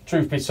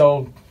 truth be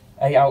told,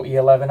 8 out of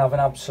 11 have an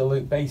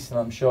absolute beast, and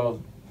I'm sure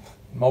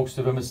most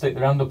of them would stick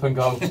their hand up and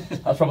go,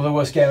 that's probably the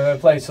worst game I've ever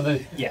played. So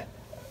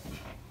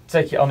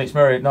take it on its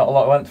merit, not a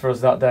lot went for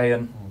us that day,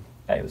 and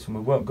hey, listen,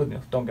 we weren't good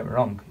enough, don't get me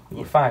wrong. We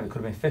were 5, it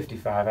could have been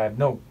 55, I have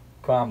no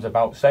qualms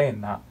about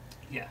saying that.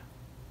 Yeah.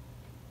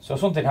 So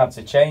something had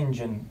to change,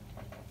 and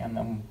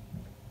then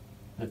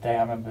the day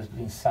I remember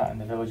being sat in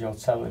the Village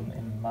Hotel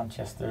in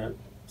Manchester at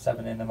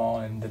 7 in the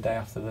morning, the day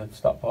after the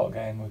Stockport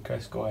game with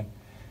Chris going,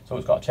 so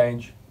it's got to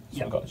change,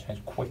 so we've got to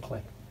change quickly.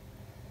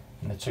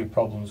 And the 2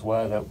 problems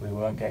were that we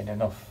weren't getting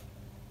enough,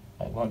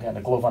 we weren't getting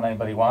a glove on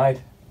anybody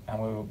wide, and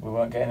we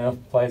weren't getting enough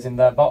players in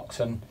their box,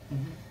 and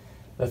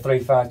the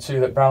 3-5-2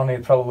 that Brownie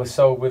had probably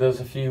sold with us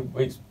a few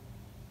weeks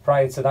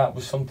prior to that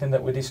was something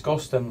that we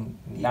discussed, and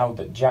now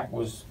that Jack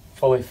was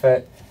fully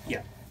fit,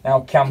 now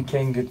Cam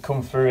King had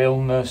come through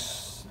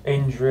illness,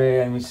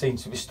 injury, and we seemed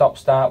to be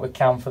stop-start with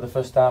Cam for the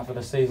first half of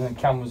the season, and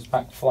Cam was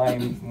back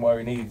flying from where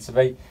he needed to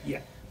be.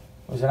 It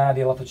was an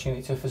ideal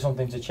opportunity for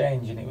something to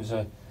change, and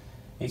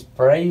it's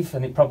brave,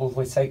 and it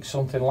probably takes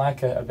something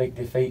like a big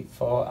defeat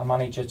for a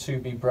manager to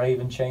be brave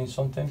and change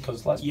something,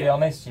 because let's be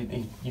honest,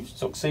 you've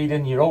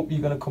succeeded, you hope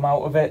you're going to come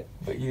out of it,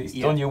 but it's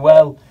done you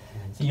well,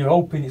 so you're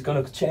hoping it's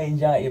going to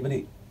change, aren't you? But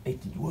it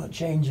weren't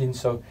changing,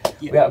 so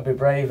we had to be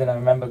brave. And I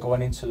remember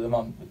going into them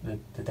on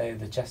the day of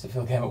the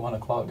Chesterfield game at 1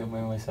 o'clock, didn't we?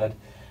 And we said,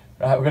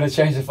 right, we're going to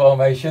change the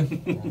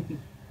formation.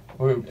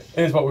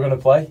 Here's what we're going to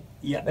play.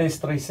 There's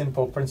 3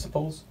 simple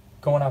principles.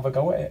 go and have a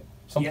go at it.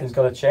 Something's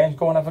got to change.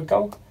 Go and have a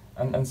go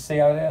and see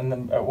how it is. And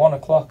then at 1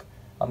 o'clock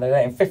on the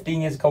day, in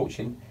 15 years of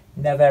coaching,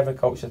 never ever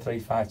coached a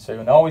 3-5-2,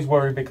 and I always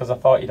worried because I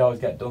thought you'd always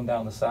get done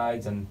down the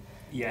sides, and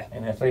in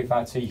a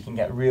 3-5-2 you can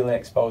get really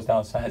exposed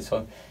down the sides.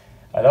 So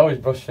I'd always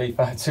brush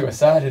 3-5-2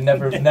 aside and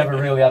never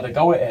really had a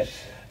go at it.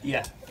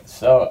 Yeah.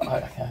 So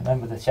I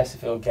remember the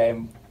Chesterfield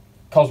game,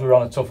 because we were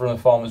on a tough run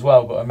of form as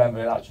well. But I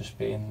remember that just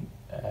being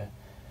an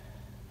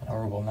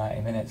horrible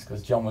 90 minutes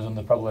because John was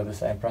under probably the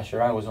same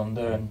pressure I was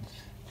under,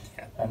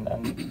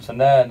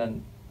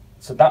 and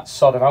so that's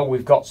sort of how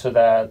we've got to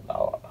there.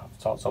 I've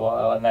talked a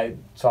lot, and they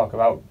talk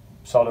about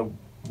sort of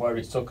where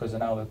it took us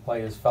and how the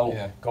players felt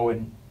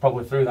going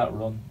probably through that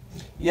run.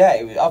 Yeah,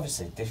 it was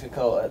obviously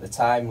difficult at the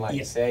time, like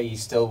you say. You're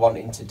still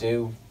wanting to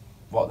do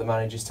what the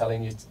manager's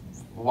telling you,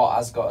 what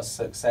has got us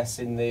success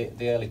in the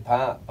early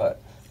part.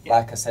 But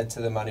like I said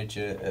to the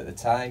manager at the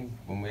time,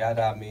 when we had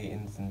our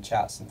meetings and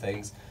chats and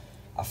things,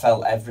 I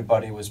felt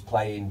everybody was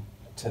playing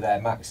to their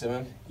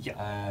maximum.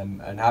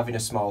 And having a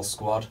small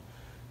squad,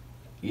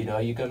 you know,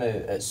 you're going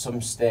to, at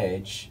some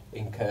stage,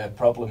 incur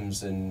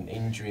problems and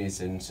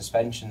injuries and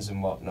suspensions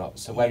and whatnot.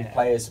 So when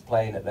players are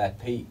playing at their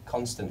peak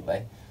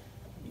constantly,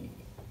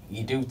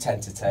 you do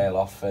tend to tail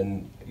off.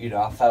 And, you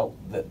know, I felt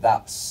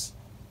that's,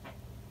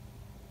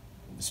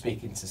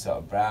 speaking to sort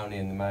of Brownie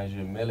and the manager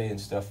and Millie and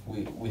stuff,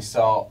 we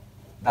saw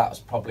that was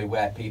probably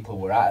where people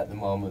were at the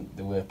moment.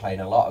 They were playing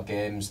a lot of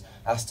games,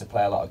 asked to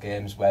play a lot of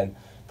games, when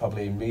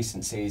probably in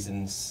recent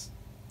seasons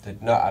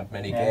they'd not had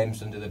many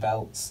games under the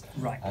belts.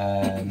 Right.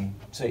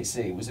 So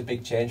it was a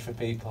big change for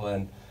people,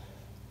 and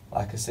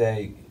like I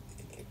say,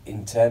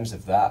 in terms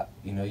of that,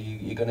 you know,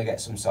 you're going to get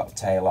some sort of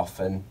tail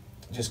off. And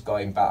just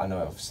going back, I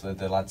know obviously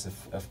the lads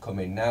have come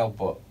in now,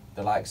 but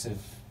the likes of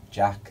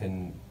Jack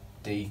and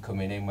D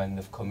coming in when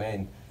they've come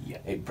in,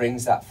 it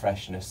brings that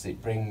freshness. It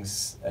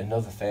brings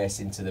another face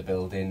into the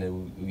building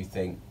who we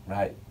think,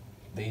 right,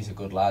 these are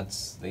good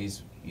lads,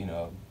 these, you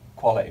know,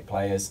 quality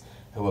players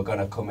who are going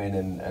to come in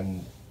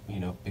and you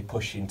know, be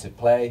pushing to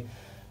play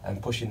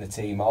and pushing the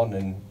team on,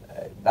 and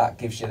that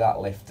gives you that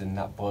lift and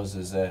that buzz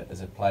as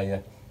a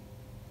player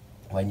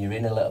when you're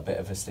in a little bit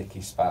of a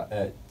sticky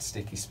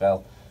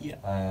spell. You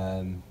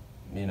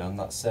know, and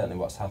that's certainly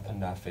what's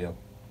happened, I feel.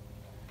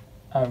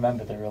 I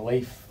remember the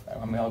relief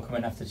when we all come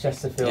in after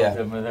Chesterfield,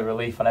 and with the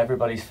relief on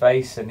everybody's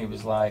face, and it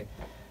was like,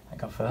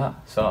 thank God for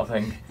that sort of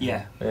thing.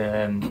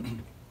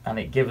 And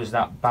it gave us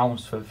that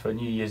bounce for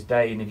New Year's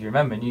Day. And if you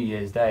remember New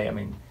Year's Day, I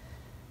mean,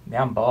 the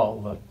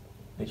handball,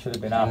 it should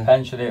have been our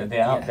pension.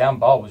 The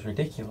handball was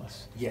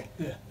ridiculous.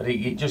 But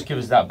it just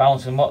gives us that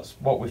bounce. And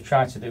what we've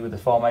tried to do with the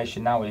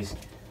formation now is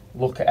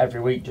look at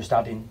every week just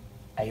adding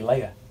a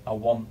layer,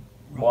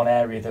 one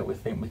area that we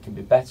think we can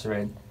be better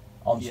in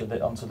onto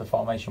the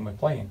formation we're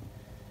playing.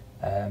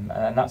 And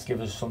that's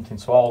given us something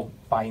to all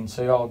buy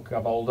into, all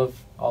grab hold of,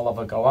 all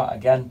have a go at.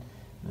 Again,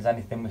 if there's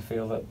anything we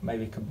feel that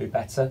maybe could be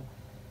better.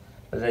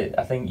 But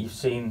I think you've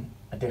seen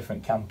a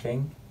different Cam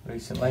King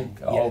recently,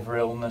 over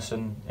illness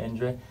and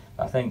injury.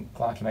 I think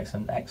Clarke makes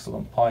an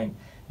excellent point.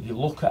 If you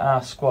look at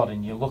our squad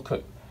and you look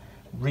at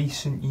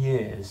recent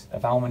years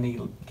of how many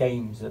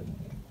games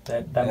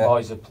that them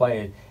boys have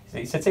played,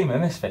 it's a team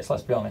of misfits,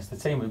 let's be honest. The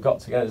team we've got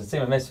together is a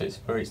team of misfits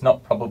where it's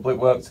not probably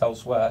worked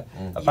elsewhere.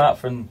 Apart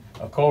from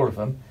a core of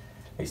them,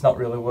 it's not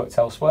really worked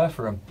elsewhere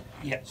for them.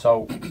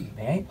 So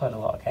they ain't played a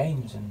lot of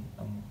games, and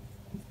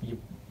you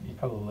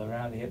probably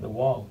rather hit the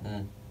wall.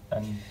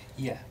 And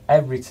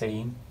every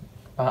team,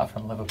 apart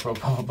from Liverpool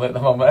probably at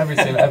the moment, every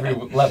team at every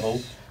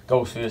level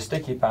goes through a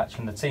sticky patch,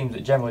 and the teams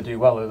that generally do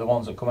well are the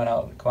ones that come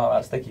out of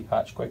that sticky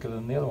patch quicker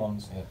than the other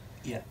ones.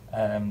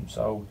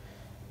 So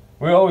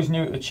we always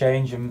knew it would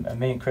change, and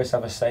me and Chris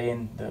have a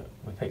saying that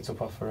we picked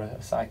up off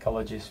a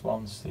psychologist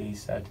once. He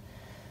said,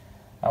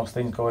 "How's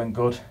things going?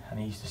 Good?" And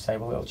he used to say,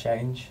 "Well, it'll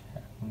change."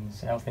 And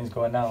say, "How things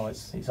going now?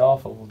 It's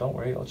awful." "Well, don't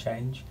worry, it'll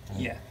change."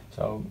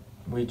 So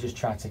we just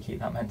try to keep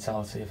that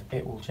mentality of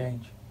it will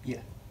change.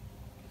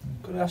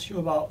 Could I ask you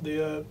about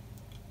the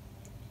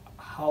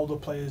how the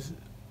players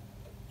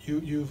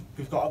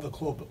we've got at the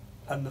club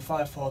and the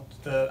 5-4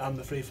 and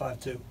the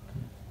 3-5-2?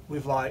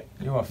 We've like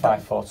you were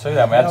 5-4-2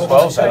 then. We had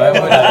 12 then.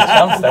 We had a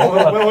chance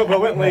then. We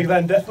went league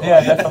then, definitely.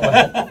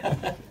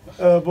 Definitely.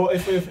 But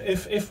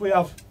if we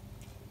have,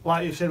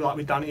 like you've said, like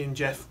with Danny and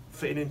Jeff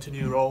fitting into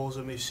new roles,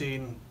 and we've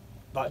seen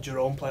like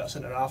Jerome play at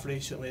centre half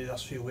recently the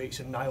last few weeks,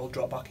 and Niall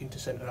drop back into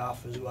centre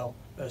half as well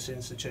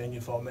since the change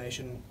in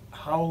formation.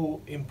 How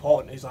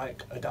important is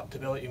like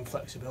adaptability and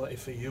flexibility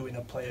for you in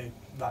a player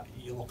that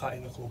you look at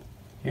in the club?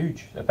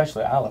 Huge,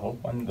 especially at our level,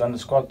 when the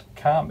squad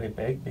can't be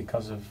big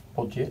because of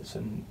budgets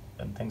and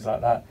things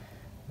like that.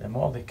 The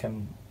more they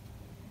can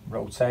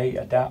rotate,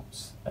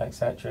 adapt,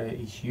 etc.,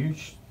 it's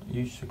huge.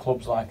 Huge for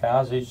clubs like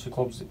ours, huge for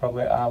clubs that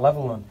probably at our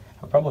level and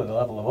probably the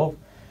level above.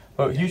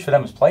 But huge for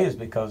them as players,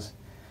 because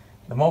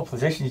the more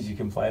positions you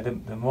can play,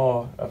 the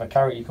more of a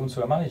carrot you come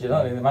to a manager,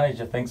 don't you? The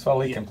manager thinks, well,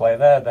 he can play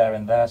there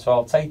and there, so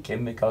I'll take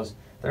him because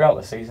throughout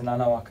the season I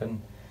know I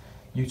can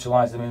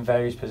utilise them in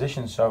various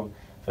positions. So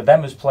for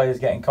them as players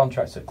getting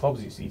contracts at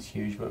clubs, it's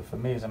huge, but for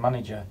me as a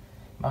manager,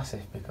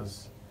 massive,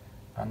 because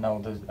I know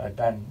there's,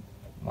 again,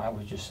 like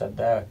we just said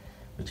there,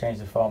 we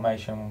changed the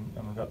formation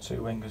and we've got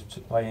 2 wingers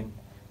playing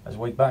as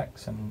wing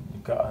backs, and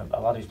you've got a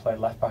lad who's played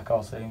left back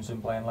all season who's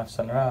been playing left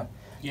centre half.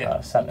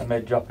 Yeah. Centre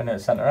mid dropping at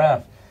centre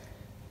half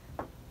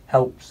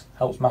helps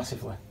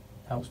massively.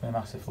 Helps me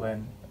massively,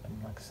 and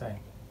like I say,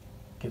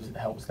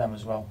 helps them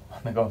as well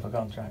when they're going for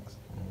contracts.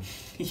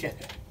 Yeah.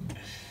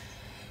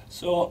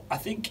 So I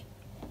think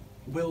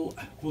we'll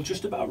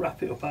just about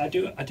wrap it up. I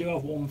do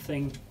have one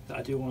thing that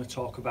I do want to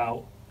talk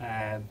about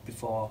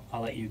before I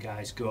let you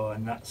guys go,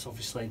 and that's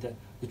obviously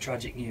the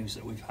tragic news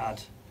that we've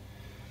had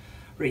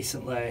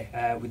recently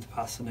with the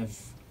passing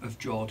of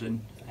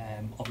Jordan.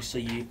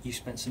 Obviously you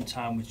spent some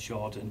time with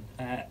Jordan.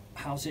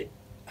 How's it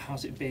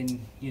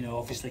been? You know,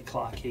 obviously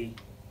Clarke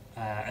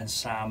and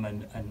Sam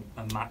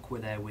and Mac were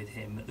there with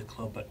him at the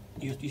club, but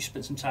you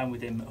spent some time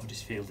with him at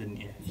Huddersfield, didn't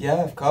you?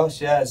 Yeah, of course.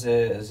 Yeah, as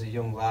a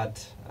young lad,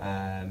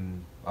 I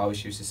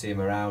always used to see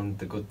him around.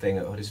 The good thing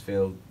at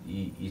Huddersfield,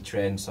 you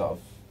train sort of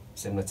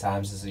similar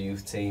times as a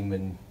youth team,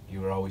 and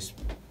you were always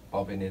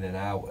bobbing in and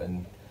out.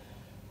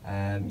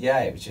 And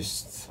yeah, it was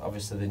just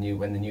obviously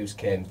when the news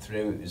came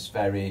through, it was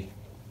very,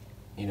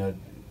 you know,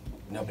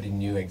 nobody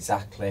knew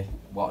exactly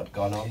what had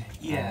gone on.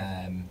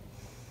 Yeah.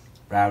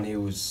 Brownie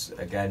was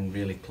again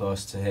really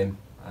close to him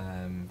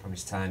from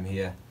his time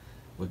here.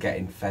 We're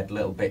getting fed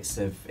little bits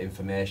of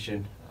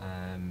information,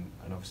 and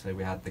obviously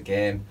we had the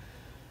game.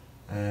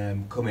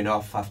 Coming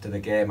off after the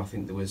game, I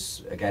think there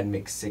was again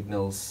mixed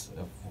signals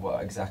of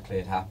what exactly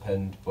had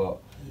happened, but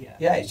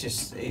yeah, it's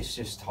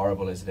just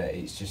horrible, isn't it?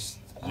 It's just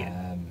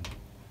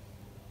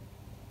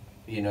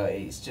you know,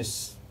 it's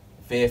just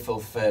fearful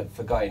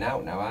for going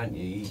out now, aren't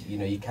you? You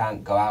know, you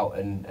can't go out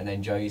and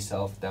enjoy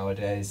yourself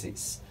nowadays.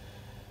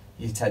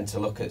 You tend to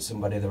look at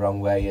somebody the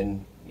wrong way,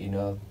 and you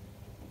know,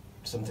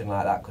 something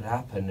like that could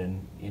happen.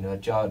 And you know,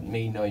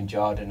 me knowing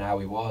Jordan how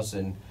he was,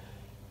 and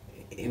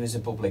he was a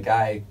bubbly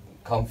guy,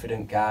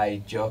 confident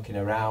guy, joking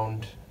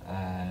around.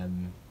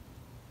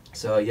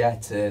 So yeah,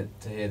 to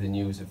hear the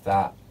news of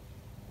that,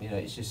 you know,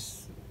 it's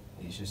just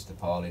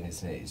appalling,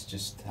 isn't it? It's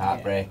just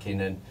heartbreaking,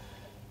 and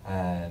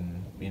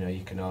you know,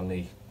 you can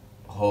only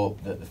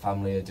hope that the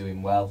family are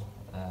doing well.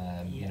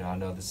 You know, I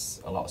know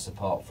there's a lot of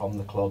support from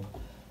the club,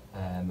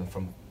 and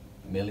from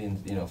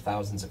millions, you know,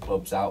 thousands of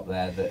clubs out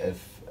there that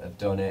have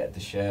donated the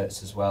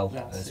shirts as well.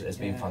 Has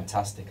been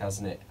fantastic,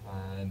 hasn't it?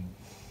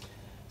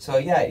 So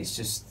yeah, it's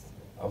just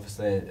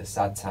obviously a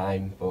sad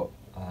time, but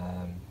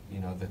you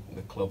know,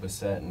 the club is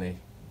certainly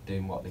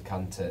doing what they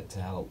can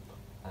to help.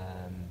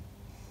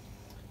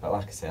 But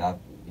like I say,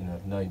 you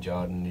know, knowing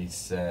Jordan,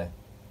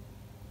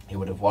 he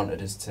would have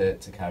wanted us to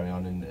carry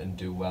on and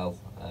do well.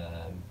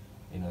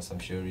 You know, so I'm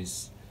sure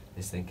he's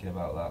thinking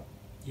about that.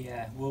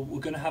 Yeah, well,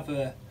 we're going to have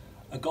a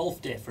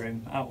golf day for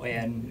him, aren't we?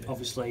 And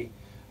obviously,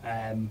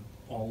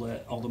 all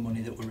the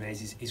money that we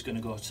raise is going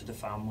to go to the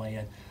family.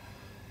 And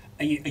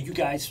are you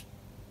guys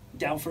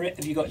down for it?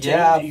 Have you got a team?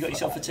 Have you got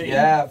yourself a team?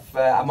 Yeah,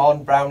 I'm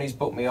on. Brownie's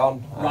booked me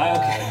on.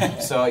 Right.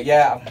 Okay. So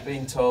yeah, I've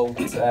been told.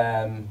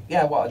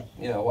 Yeah, what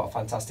a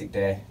fantastic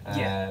day.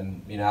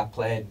 You know, I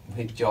played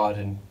with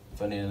Jordan,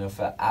 funny enough,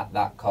 at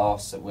that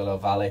course at Willow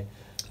Valley.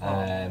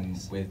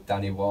 Nice. With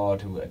Danny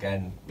Ward, who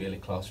again really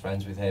close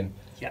friends with him.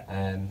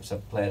 Yeah. So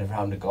I've played a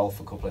round of golf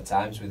a couple of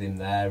times with him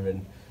there,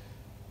 and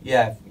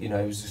yeah, you know,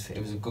 it was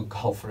a good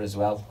golfer as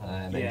well.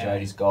 Enjoyed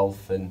his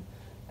golf and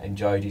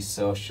enjoyed his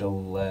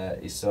social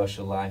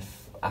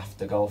life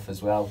after golf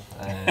as well.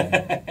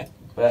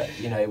 But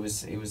you know, he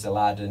was a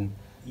lad, and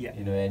you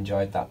know,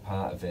 enjoyed that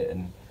part of it.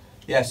 And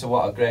yeah, so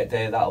what a great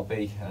day that'll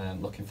be.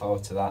 Looking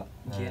forward to that.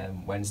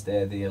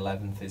 Wednesday the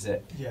 11th, is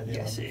it? Yeah, the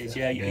Yes, 11th, it is.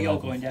 yeah. Yeah, you're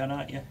going down,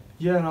 aren't you?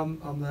 Yeah, and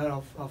I'm there.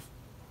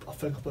 I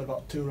think I've played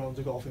about 2 rounds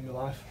of golf in my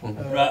life.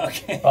 Right,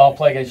 okay. I'll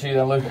play against you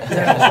then, Luke.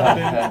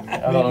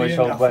 I don't know which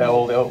way to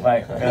hold it up,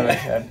 mate.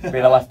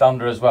 Being a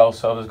left-hander as well,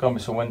 so there's going to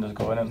be some windows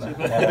going, isn't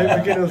there? The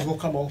beginner's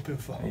look I'm hoping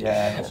for.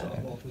 Yeah, That's what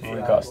I'm hoping for.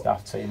 we've got a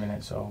staff team in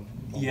it, so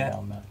we'll be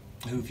down there.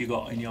 Who have you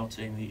got in your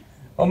team?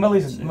 Well,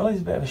 Millie's a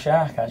bit of a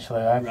shark,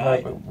 actually.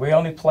 We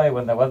only play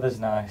when the weather's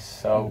nice,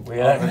 so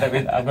I'm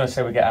going to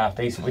say we get half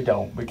decent. We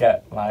don't. We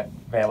get, like,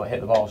 be able to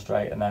hit the ball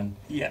straight, and then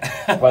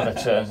weather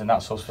turns, and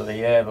that's us for the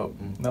year. But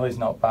Millie's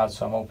not bad,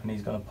 so I'm hoping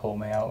he's going to pull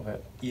me out of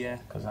it. Yeah.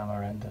 Because I'm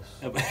horrendous.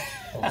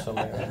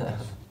 Absolutely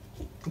horrendous.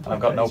 And I've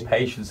got no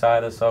patience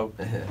either, so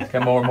I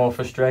get more and more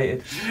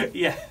frustrated.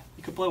 Yeah.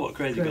 You could play what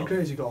crazy golf?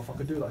 Crazy golf, I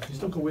could do that. If you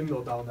stuck a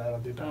windmill down there,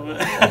 I'd do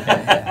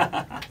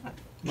better.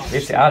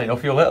 It's hard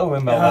enough, you're a little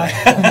windmill. Yeah,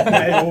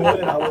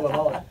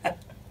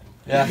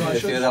 a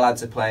few of the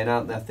lads are playing,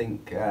 aren't they? I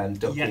think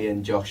Ducky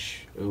and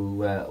Josh,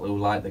 who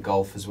like the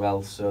golf as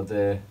well, so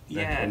they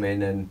come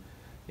in, and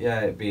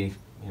yeah, it'd be,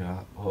 you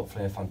know,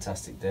 hopefully a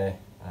fantastic day.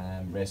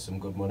 Raise some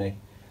good money.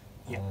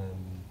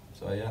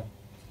 So yeah.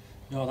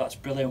 No, that's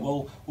brilliant.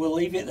 We'll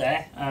leave it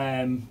there.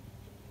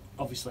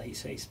 obviously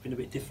it's been a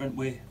bit different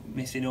with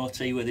missing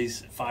OT with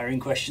his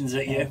firing questions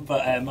at you, but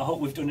I hope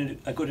we've done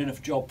a good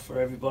enough job for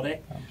everybody.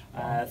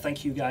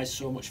 Thank you guys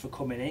so much for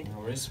coming in. No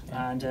worries.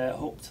 And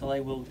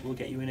hopefully we'll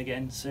get you in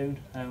again soon.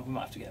 We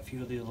might have to get a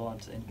few of the other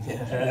lads in.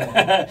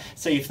 Yeah.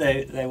 See if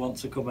they want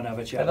to come and have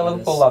a chat. Get the with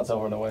Liverpool us. lads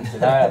over on a Wednesday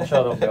night. I'm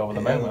sure they'll be over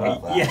the moon with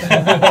that.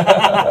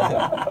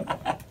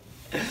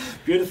 Yeah.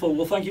 Beautiful.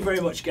 Well, thank you very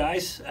much,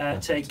 guys.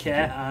 Take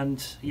care,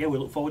 and yeah, we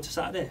look forward to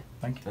Saturday.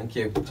 Thank you. Thank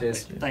you.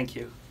 Cheers. Thank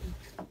you.